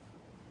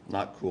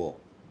not cool.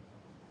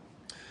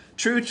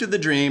 True to the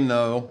dream,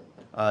 though,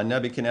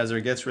 Nebuchadnezzar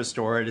gets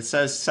restored. It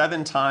says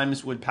 7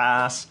 times would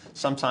pass.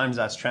 Sometimes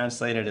that's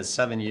translated as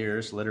 7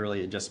 years.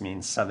 Literally, it just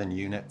means 7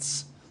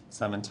 units,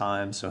 7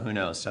 times. So who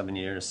knows, 7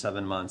 years,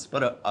 7 months.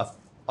 But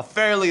a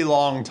fairly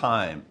long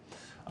time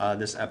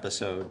this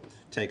episode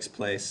takes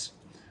place.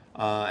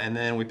 And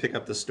then we pick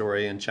up the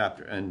story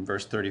in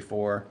verse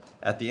 34.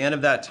 At the end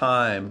of that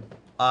time,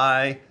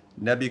 I,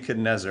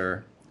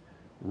 Nebuchadnezzar,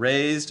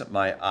 raised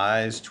my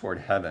eyes toward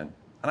heaven.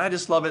 And I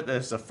just love it that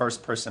it's a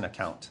first-person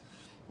account.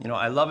 You know,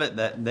 I love it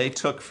that they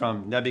took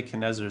from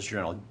Nebuchadnezzar's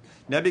journal.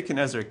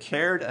 Nebuchadnezzar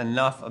cared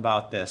enough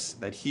about this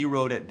that he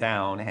wrote it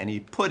down and he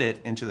put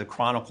it into the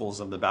chronicles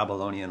of the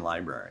Babylonian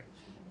library.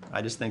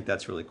 I just think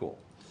that's really cool.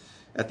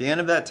 At the end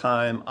of that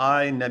time,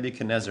 I,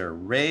 Nebuchadnezzar,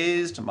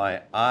 raised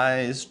my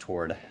eyes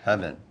toward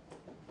heaven,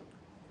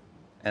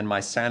 and my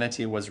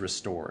sanity was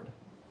restored.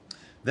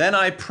 Then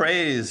I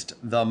praised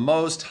the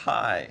Most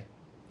High.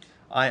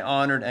 I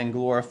honored and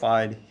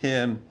glorified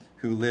him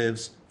who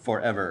lives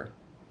forever.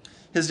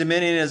 His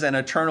dominion is an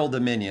eternal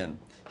dominion.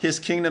 His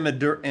kingdom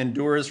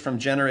endures from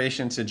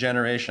generation to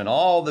generation.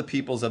 All the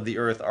peoples of the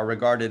earth are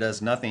regarded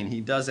as nothing.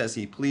 He does as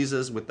he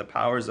pleases with the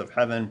powers of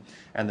heaven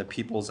and the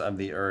peoples of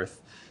the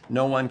earth.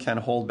 No one can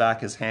hold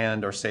back his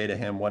hand or say to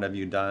him, "What have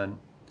you done?"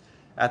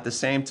 At the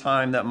same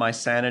time that my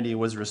sanity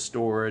was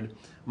restored,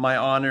 my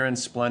honor and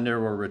splendor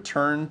were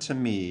returned to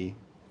me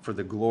for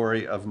the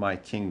glory of my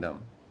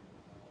kingdom.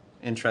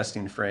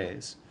 Interesting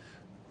phrase.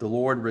 The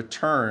Lord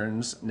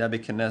returns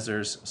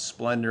Nebuchadnezzar's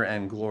splendor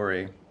and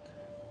glory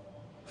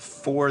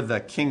for the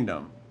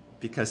kingdom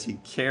because he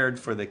cared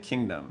for the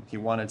kingdom. He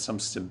wanted some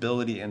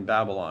stability in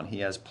Babylon. He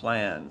has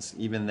plans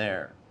even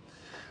there.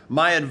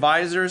 My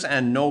advisors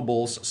and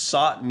nobles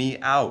sought me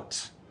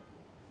out,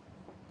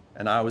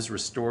 and I was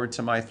restored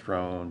to my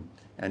throne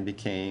and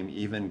became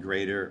even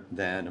greater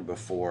than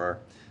before.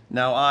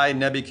 Now I,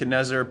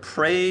 Nebuchadnezzar,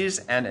 praise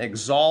and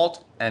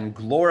exalt and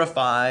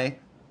glorify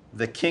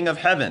the King of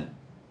heaven,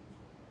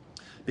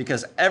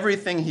 because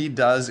everything he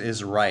does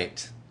is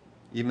right,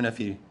 even if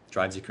he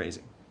drives you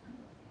crazy.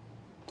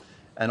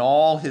 And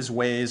all his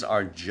ways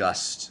are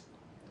just.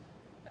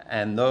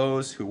 And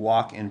those who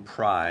walk in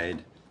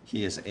pride,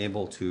 he is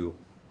able to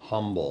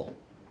humble.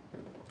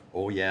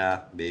 Oh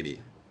yeah,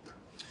 baby.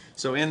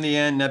 So in the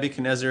end,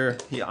 Nebuchadnezzar,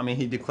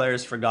 he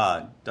declares for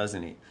God,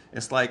 doesn't he?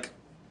 It's like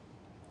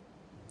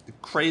the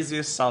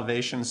craziest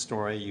salvation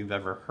story you've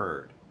ever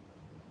heard.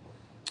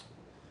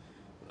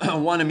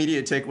 One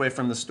immediate takeaway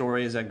from the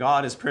story is that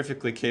God is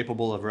perfectly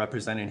capable of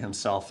representing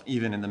himself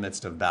even in the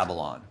midst of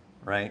Babylon,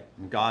 right?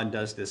 God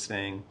does this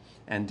thing,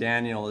 and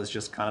Daniel is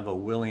just kind of a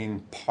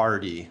willing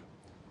party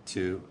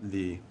to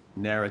the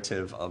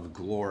narrative of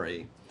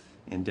glory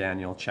in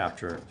Daniel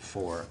chapter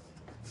 4.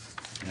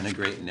 And a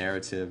great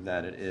narrative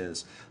that it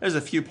is. There's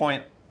a few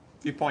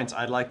few points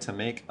I'd like to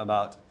make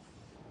about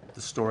the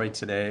story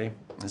today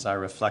as I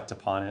reflect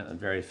upon it, a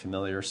very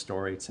familiar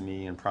story to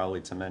me and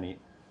probably to many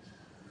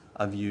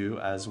of you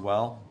as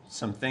well.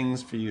 Some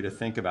things for you to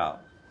think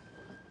about.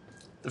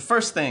 The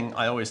first thing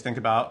I always think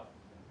about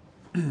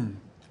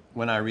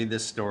when I read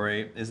this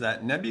story is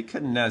that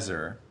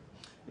Nebuchadnezzar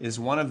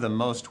is one of the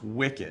most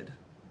wicked,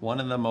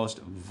 one of the most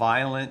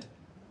violent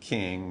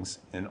kings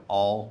in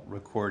all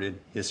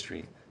recorded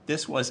history.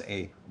 This was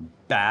a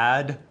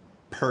bad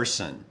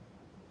person.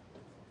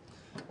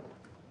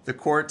 The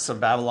courts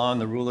of Babylon,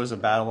 the rulers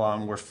of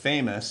Babylon, were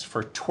famous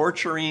for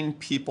torturing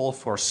people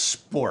for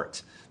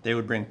sport. They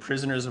would bring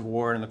prisoners of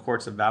war in the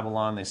courts of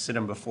Babylon. They sit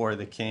them before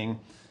the king,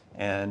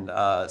 and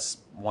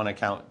one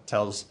account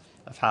tells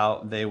of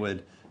how they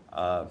would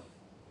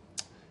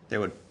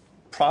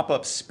prop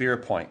up spear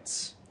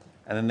points,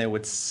 and then they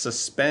would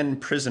suspend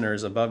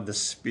prisoners above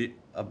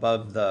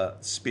the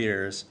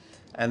spears,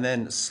 and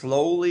then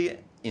slowly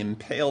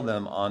impale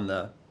them on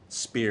the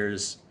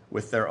spears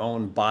with their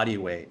own body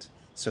weight.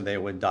 So they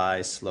would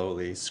die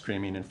slowly,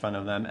 screaming in front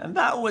of them. And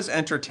that was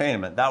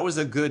entertainment. That was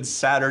a good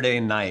Saturday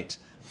night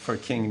for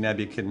King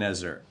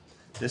Nebuchadnezzar.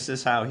 This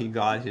is how he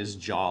got his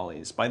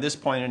jollies. By this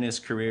point in his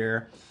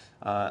career,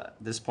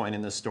 this point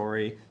in the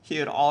story, he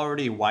had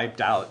already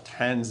wiped out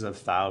tens of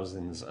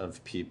thousands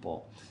of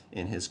people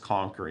in his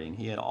conquering.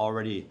 He had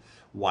already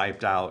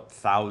wiped out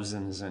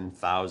thousands and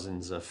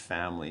thousands of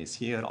families.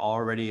 He had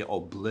already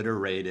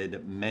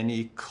obliterated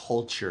many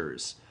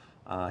cultures.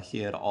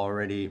 He had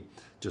already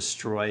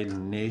destroyed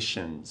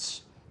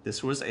nations.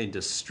 This was a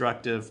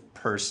destructive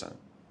person.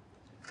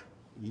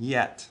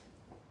 Yet,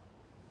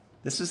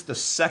 this is the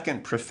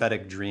second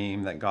prophetic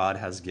dream that God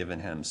has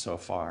given him so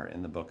far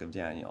in the book of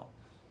Daniel.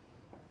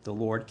 The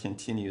Lord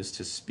continues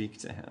to speak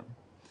to him.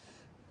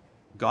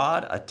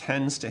 God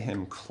attends to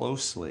him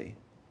closely.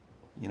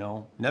 You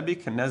know,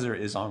 Nebuchadnezzar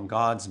is on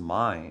God's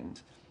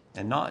mind,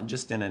 and not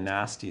just in a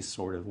nasty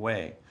sort of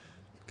way.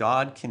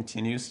 God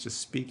continues to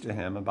speak to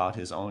him about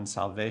his own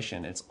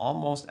salvation. It's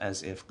almost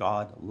as if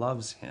God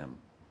loves him.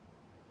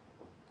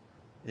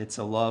 It's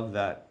a love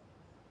that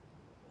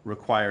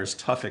requires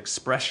tough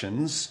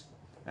expressions,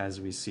 as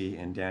we see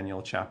in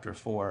Daniel chapter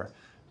 4,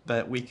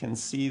 but we can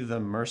see the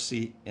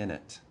mercy in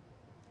it.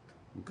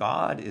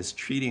 God is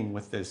treating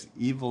with this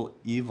evil,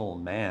 evil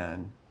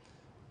man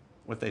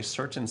with a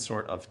certain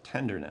sort of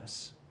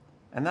tenderness.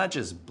 And that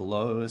just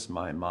blows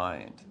my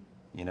mind,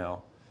 you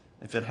know.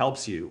 If it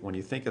helps you, when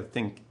you think of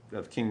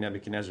King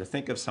Nebuchadnezzar,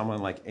 think of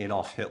someone like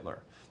Adolf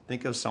Hitler.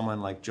 Think of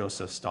someone like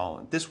Joseph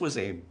Stalin. This was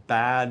a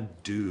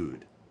bad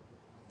dude.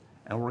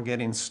 And we're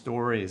getting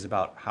stories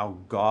about how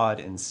God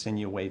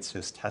insinuates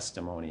his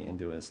testimony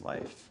into his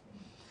life.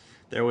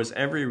 There was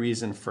every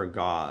reason for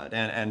God,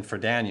 and for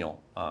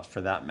Daniel,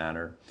 for that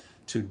matter,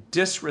 to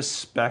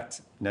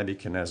disrespect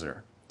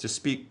Nebuchadnezzar, to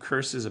speak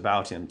curses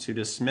about him, to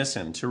dismiss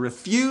him, to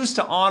refuse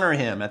to honor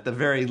him at the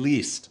very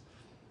least.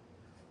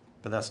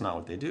 But that's not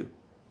what they do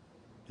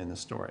in the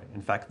story.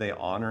 In fact, they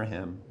honor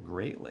him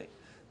greatly.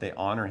 They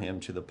honor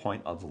him to the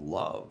point of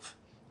love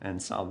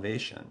and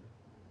salvation.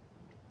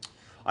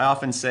 I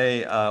often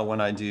say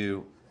when I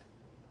do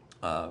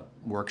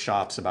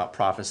workshops about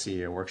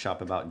prophecy or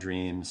workshop about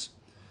dreams,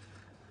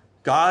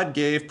 God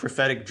gave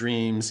prophetic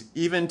dreams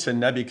even to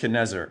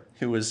Nebuchadnezzar,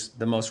 who was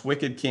the most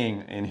wicked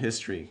king in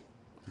history.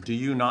 Do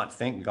you not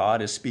think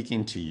God is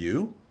speaking to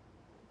you?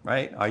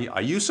 Right?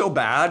 Are you so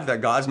bad that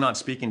God's not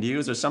speaking to you?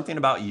 Is there something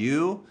about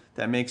you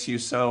that makes you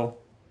so,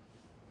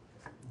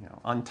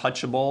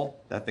 untouchable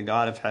that the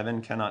God of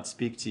heaven cannot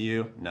speak to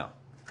you? No.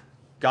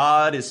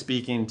 God is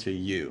speaking to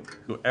you,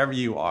 whoever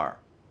you are.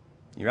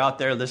 You're out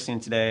there listening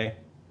today.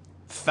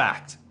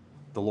 Fact,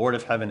 the Lord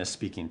of heaven is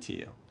speaking to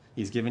you.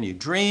 He's giving you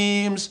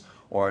dreams,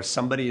 or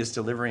somebody is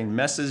delivering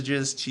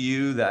messages to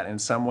you that in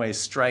some way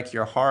strike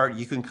your heart.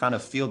 You can kind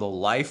of feel the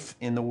life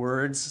in the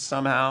words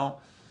somehow.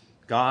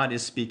 God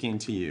is speaking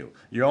to you.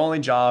 Your only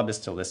job is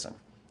to listen.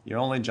 Your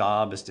only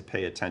job is to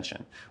pay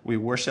attention. We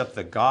worship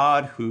the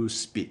God who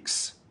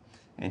speaks,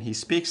 and he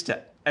speaks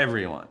to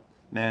everyone.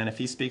 Man, if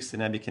he speaks to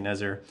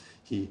Nebuchadnezzar,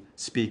 he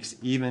speaks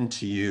even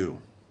to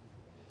you.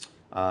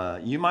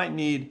 You might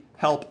need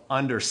help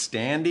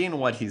understanding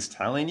what he's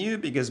telling you,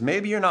 because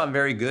maybe you're not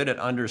very good at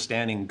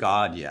understanding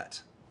God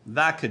yet.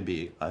 That could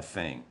be a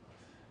thing.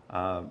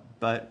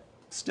 But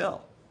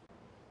still,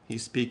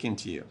 he's speaking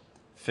to you.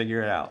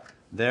 Figure it out.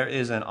 There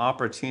is an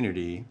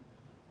opportunity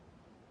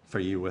for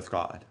you with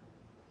God.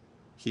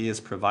 He is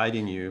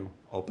providing you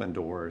open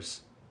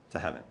doors to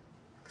heaven.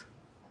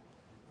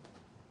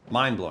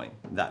 Mind-blowing,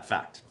 that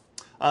fact.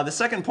 The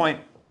second point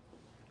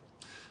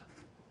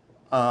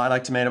I'd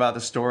like to make about the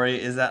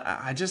story is that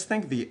I just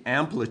think the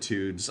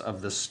amplitudes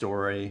of the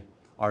story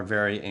are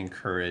very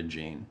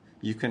encouraging.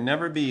 You can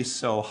never be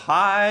so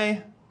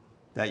high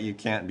that you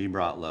can't be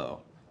brought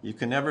low. You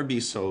can never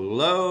be so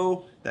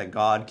low that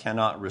God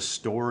cannot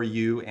restore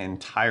you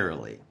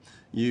entirely.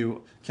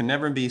 You can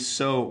never be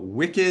so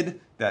wicked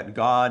that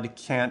God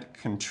can't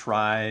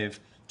contrive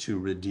to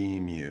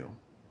redeem you.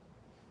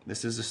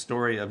 This is a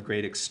story of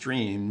great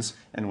extremes,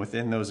 and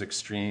within those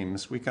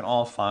extremes, we can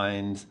all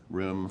find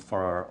room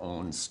for our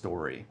own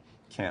story,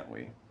 can't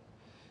we?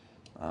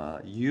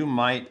 You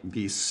might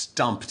be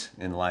stumped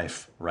in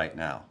life right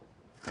now.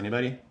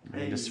 Anybody?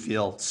 You just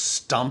feel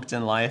stumped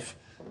in life,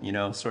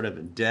 sort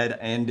of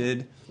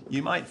dead-ended.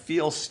 You might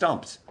feel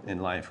stumped in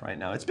life right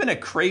now. It's been a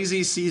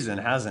crazy season,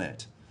 hasn't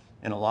it?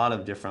 In a lot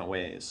of different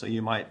ways. So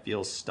you might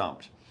feel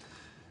stumped.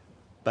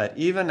 But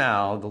even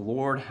now, the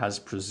Lord has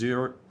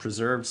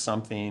preserved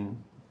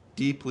something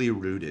deeply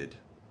rooted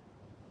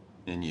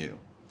in you.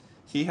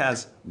 He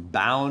has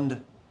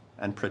bound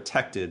and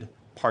protected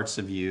parts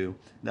of you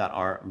that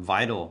are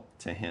vital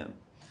to him.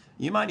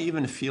 You might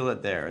even feel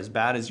it there, as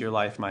bad as your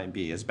life might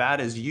be, as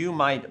bad as you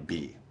might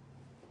be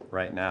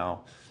right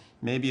now.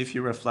 Maybe if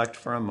you reflect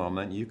for a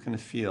moment, you can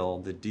feel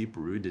the deep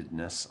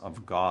rootedness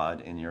of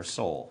God in your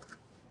soul.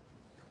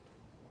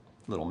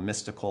 A little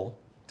mystical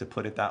to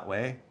put it that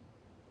way,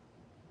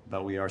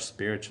 but we are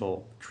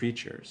spiritual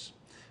creatures.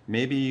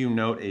 Maybe you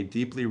note a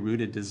deeply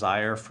rooted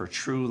desire for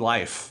true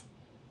life,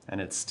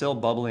 and it's still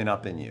bubbling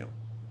up in you.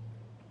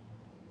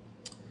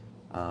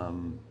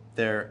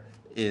 There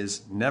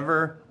is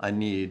never a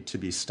need to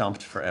be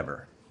stumped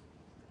forever.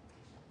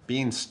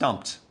 Being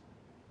stumped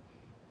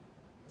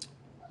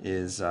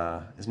is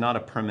not a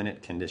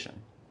permanent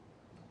condition.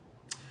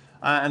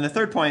 And the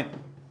third point,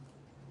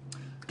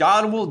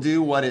 God will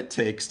do what it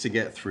takes to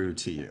get through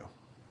to you,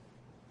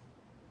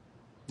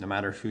 no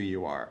matter who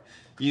you are.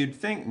 You'd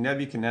think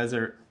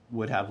Nebuchadnezzar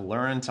would have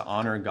learned to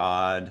honor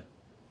God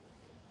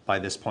by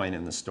this point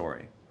in the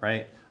story,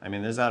 right? I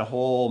mean, there's that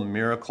whole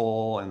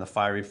miracle in the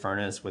fiery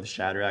furnace with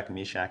Shadrach,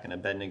 Meshach, and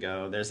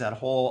Abednego. There's that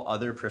whole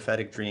other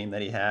prophetic dream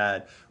that he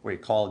had where he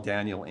called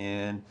Daniel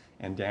in,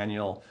 and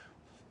Daniel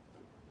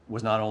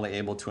was not only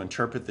able to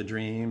interpret the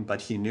dream,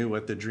 but he knew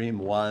what the dream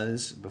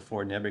was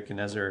before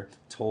Nebuchadnezzar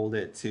told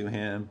it to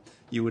him.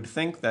 You would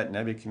think that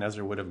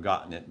Nebuchadnezzar would have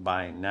gotten it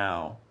by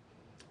now,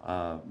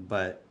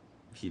 but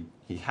he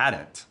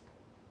hadn't.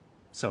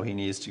 So he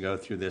needs to go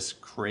through this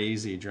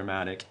crazy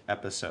dramatic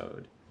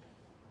episode.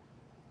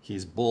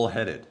 He's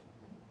bullheaded,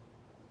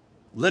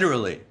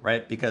 literally,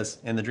 right? Because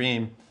in the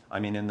dream,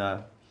 in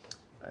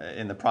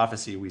the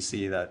prophecy, we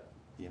see that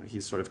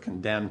he's sort of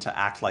condemned to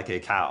act like a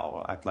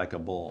cow, act like a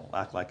bull,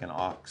 act like an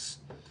ox.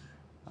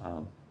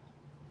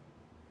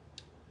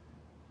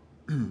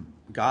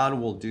 God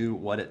will do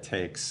what it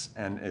takes,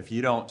 and if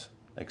you don't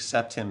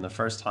accept him the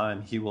first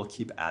time, he will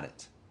keep at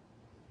it,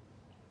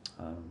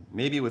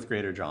 maybe with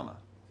greater drama.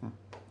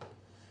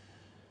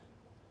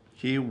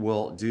 He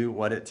will do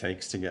what it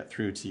takes to get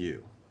through to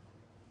you.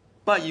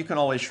 But you can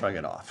always shrug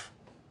it off.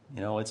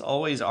 It's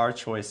always our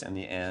choice in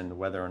the end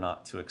whether or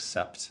not to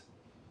accept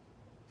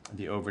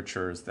the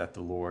overtures that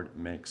the Lord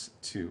makes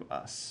to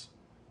us.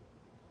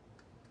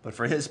 But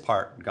for his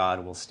part,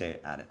 God will stay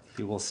at it.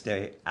 He will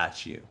stay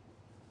at you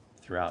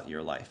throughout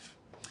your life,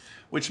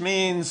 which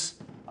means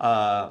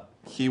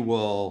he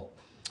will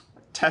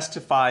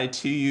testify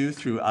to you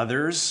through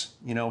others.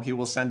 He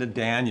will send a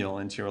Daniel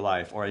into your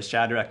life, or a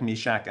Shadrach,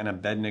 Meshach, and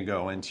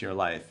Abednego into your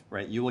life,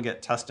 right? You will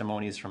get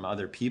testimonies from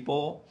other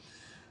people.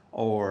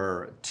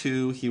 Or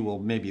two, he will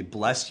maybe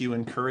bless you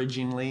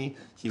encouragingly.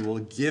 He will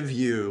give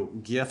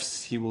you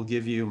gifts. He will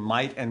give you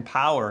might and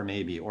power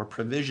maybe, or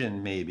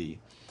provision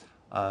maybe.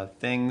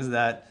 Things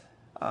that,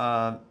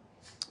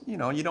 you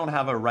don't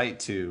have a right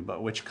to,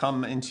 but which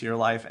come into your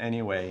life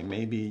anyway.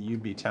 Maybe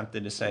you'd be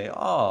tempted to say,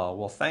 oh,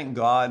 well, thank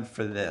God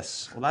for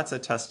this. Well, that's a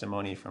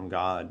testimony from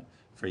God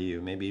for you.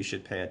 Maybe you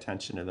should pay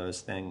attention to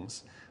those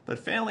things. But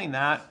failing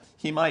that,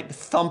 he might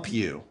thump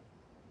you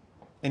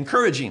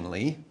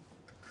encouragingly.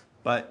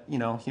 But,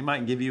 he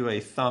might give you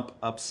a thump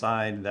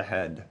upside the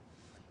head.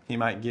 He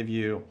might give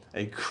you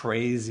a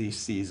crazy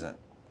season.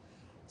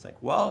 It's like,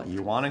 well,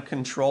 you want to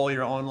control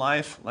your own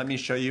life? Let me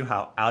show you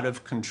how out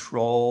of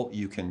control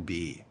you can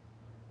be.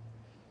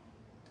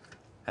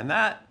 And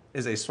that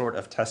is a sort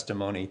of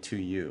testimony to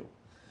you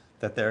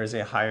that there is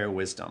a higher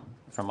wisdom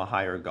from a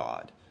higher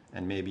God.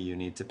 And maybe you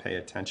need to pay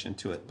attention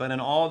to it. But in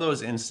all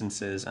those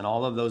instances and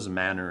all of those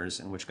manners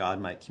in which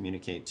God might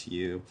communicate to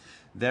you,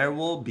 there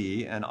will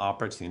be an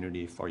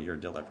opportunity for your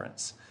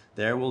deliverance.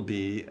 There will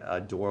be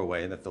a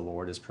doorway that the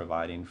Lord is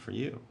providing for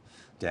you.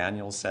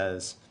 Daniel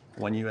says,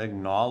 when you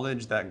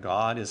acknowledge that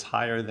God is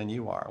higher than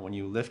you are, when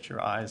you lift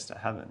your eyes to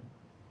heaven,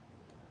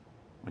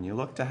 when you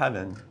look to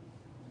heaven,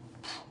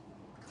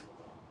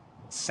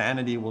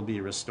 sanity will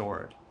be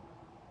restored.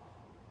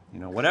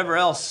 Whatever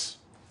else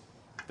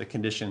the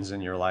conditions in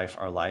your life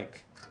are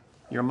like,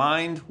 your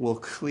mind will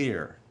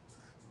clear.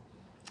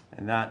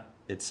 And that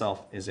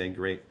itself is a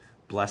great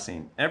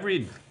blessing.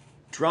 Every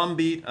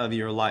drumbeat of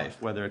your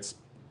life, whether it's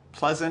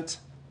pleasant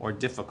or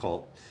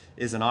difficult,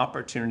 is an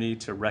opportunity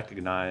to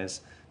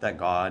recognize that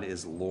God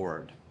is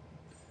Lord.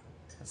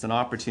 It's an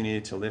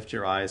opportunity to lift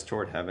your eyes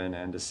toward heaven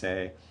and to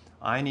say,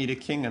 I need a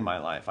king in my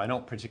life. I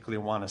don't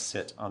particularly want to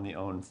sit on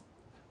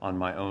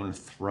my own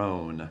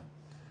throne.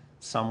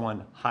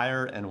 Someone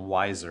higher and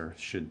wiser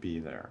should be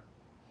there.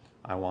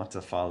 I want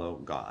to follow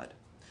God.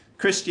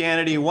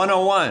 Christianity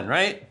 101,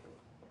 right?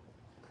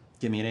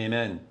 Give me an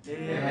amen.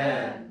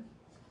 Amen.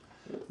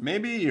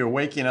 Maybe you're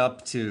waking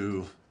up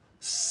to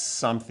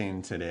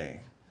something today.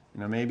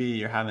 Maybe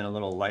you're having a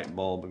little light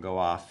bulb go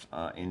off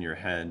in your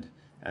head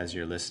as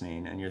you're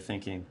listening, and you're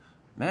thinking,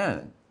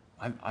 man,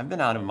 I've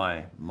been out of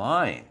my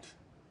mind.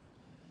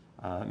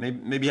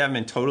 Maybe you haven't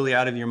been totally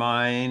out of your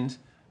mind.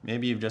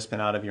 Maybe you've just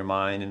been out of your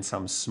mind in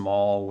some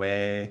small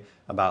way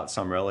about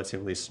some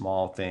relatively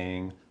small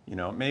thing.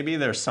 Maybe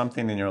there's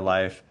something in your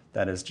life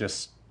that has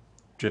just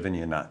driven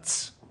you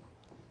nuts.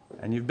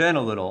 And you've been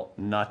a little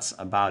nuts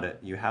about it.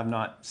 You have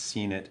not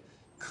seen it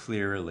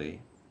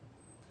clearly.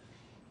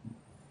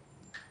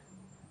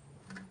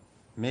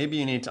 Maybe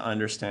you need to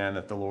understand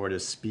that the Lord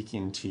is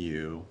speaking to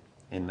you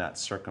in that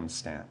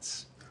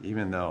circumstance,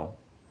 even though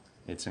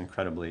it's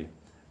incredibly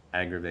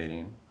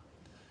aggravating.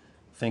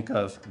 Think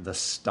of the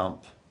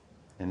stump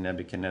in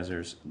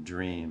Nebuchadnezzar's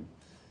dream.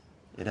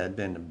 It had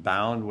been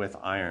bound with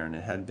iron.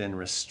 It had been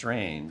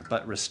restrained,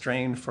 but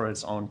restrained for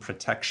its own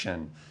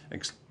protection,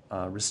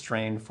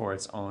 restrained for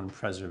its own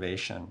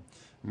preservation.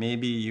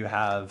 Maybe you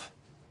have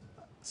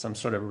some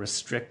sort of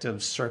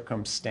restrictive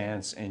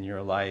circumstance in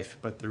your life,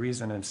 but the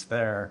reason it's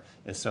there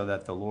is so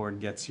that the Lord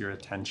gets your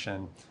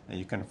attention and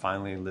you can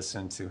finally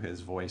listen to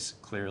his voice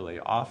clearly.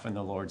 Often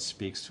the Lord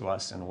speaks to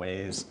us in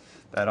ways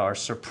that are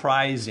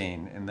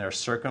surprising in their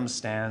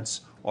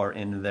circumstance or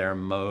in their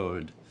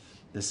mode.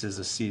 This is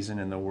a season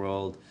in the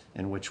world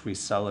in which we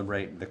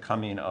celebrate the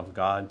coming of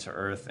God to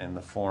earth in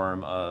the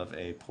form of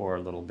a poor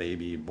little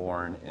baby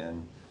born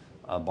in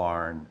a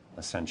barn,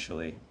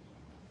 essentially.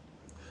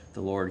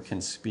 The Lord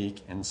can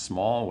speak in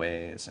small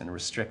ways in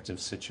restrictive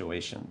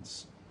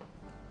situations,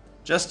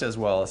 just as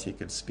well as he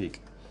could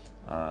speak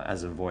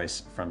as a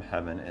voice from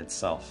heaven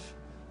itself.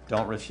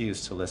 Don't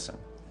refuse to listen.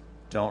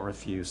 Don't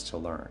refuse to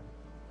learn.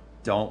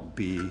 Don't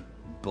be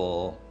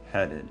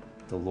bull-headed.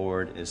 The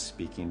Lord is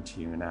speaking to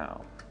you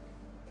now.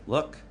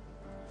 Look,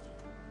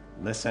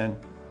 listen,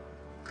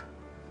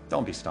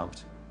 don't be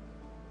stumped.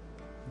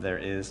 There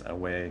is a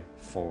way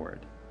forward.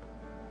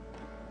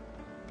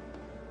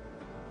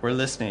 We're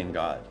listening,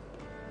 God.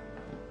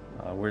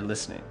 We're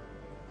listening.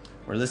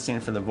 We're listening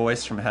for the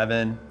voice from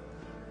heaven.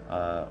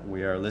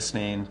 We are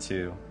listening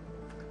to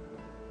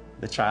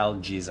the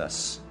child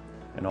Jesus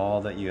and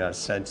all that you have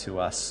said to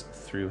us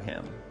through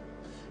him.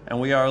 And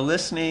we are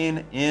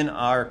listening in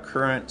our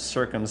current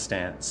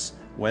circumstance,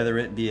 whether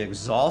it be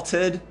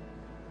exalted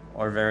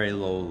or very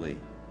lowly.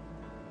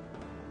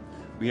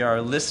 We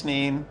are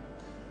listening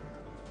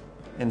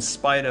in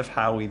spite of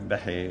how we've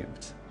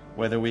behaved,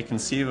 whether we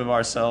conceive of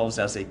ourselves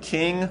as a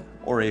king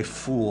or a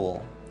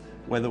fool,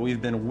 whether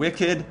we've been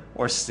wicked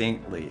or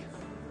saintly.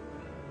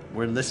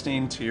 We're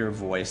listening to your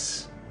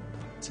voice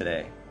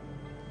today.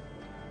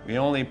 We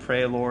only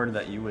pray, Lord,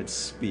 that you would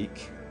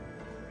speak.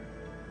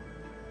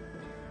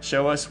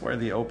 Show us where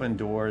the open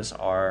doors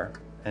are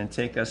and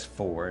take us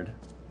forward,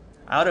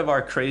 out of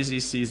our crazy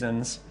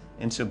seasons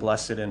into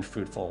blessed and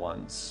fruitful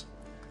ones.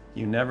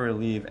 You never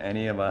leave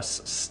any of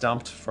us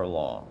stumped for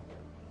long.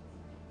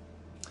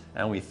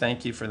 And we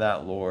thank you for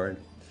that, Lord.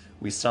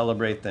 We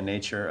celebrate the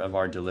nature of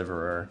our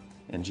deliverer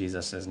in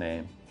Jesus'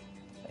 name.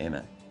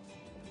 Amen.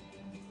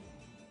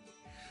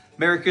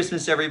 Merry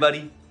Christmas,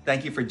 everybody.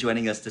 Thank you for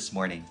joining us this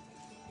morning.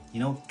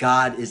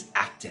 God is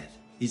active.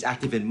 He's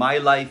active in my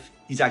life.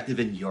 He's active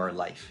in your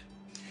life.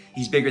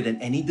 He's bigger than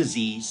any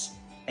disease,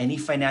 any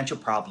financial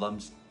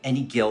problems,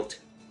 any guilt,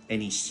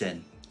 any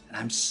sin. And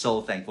I'm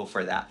so thankful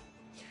for that.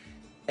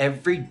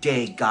 Every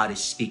day, God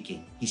is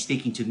speaking. He's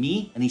speaking to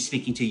me and he's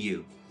speaking to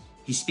you.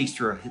 He speaks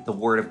through the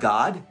word of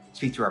God,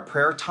 speaks through our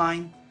prayer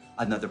time,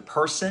 another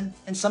person,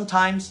 and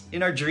sometimes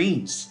in our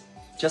dreams.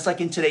 Just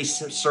like in today's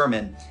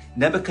sermon,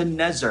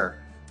 Nebuchadnezzar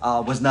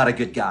was not a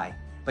good guy,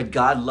 but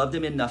God loved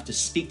him enough to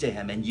speak to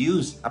him and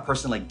use a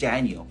person like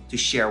Daniel to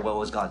share what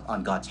was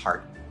on God's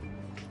heart.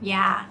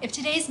 Yeah, if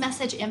today's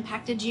message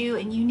impacted you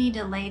and you need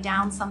to lay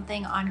down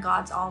something on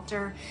God's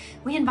altar,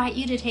 we invite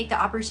you to take the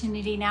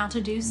opportunity now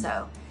to do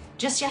so.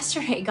 Just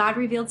yesterday, God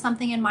revealed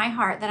something in my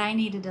heart that I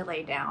needed to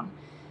lay down.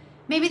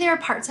 Maybe there are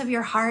parts of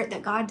your heart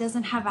that God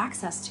doesn't have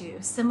access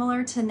to,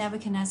 similar to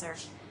Nebuchadnezzar.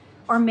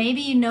 Or maybe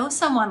you know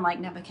someone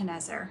like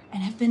Nebuchadnezzar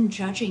and have been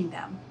judging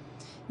them.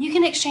 You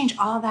can exchange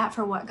all that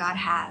for what God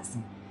has.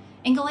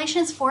 In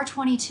Galatians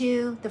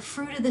 4:22, the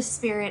fruit of the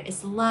Spirit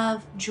is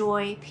love,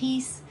 joy,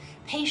 peace,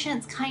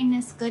 patience,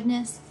 kindness,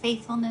 goodness,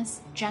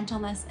 faithfulness,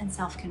 gentleness, and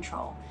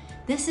self-control.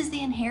 This is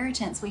the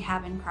inheritance we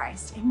have in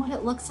Christ and what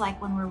it looks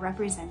like when we're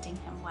representing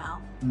him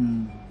well.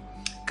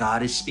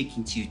 God is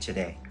speaking to you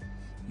today.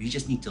 You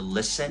just need to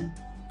listen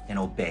and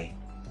obey.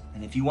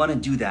 And if you want to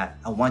do that,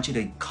 I want you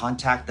to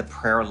contact the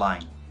prayer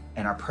line.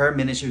 And our prayer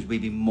ministers will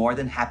be more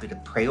than happy to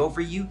pray over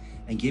you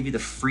and give you the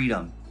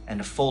freedom and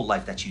the full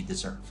life that you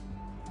deserve.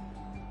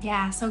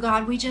 Yeah, so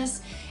God, we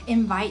just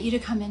invite you to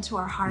come into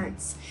our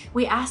hearts.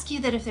 We ask you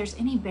that if there's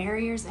any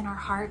barriers in our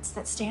hearts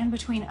that stand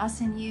between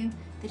us and you,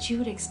 that you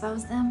would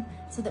expose them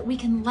so that we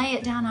can lay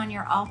it down on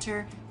your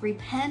altar,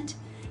 repent,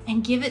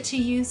 and give it to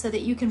you so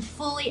that you can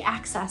fully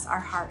access our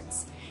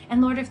hearts.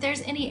 And Lord, if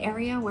there's any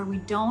area where we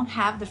don't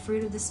have the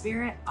fruit of the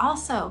Spirit,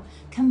 also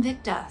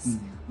convict us.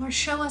 Lord,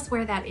 show us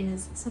where that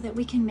is so that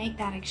we can make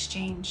that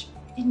exchange.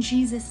 In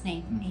Jesus'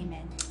 name,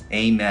 amen.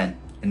 Amen.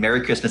 And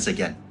Merry Christmas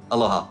again.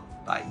 Aloha.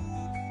 Bye.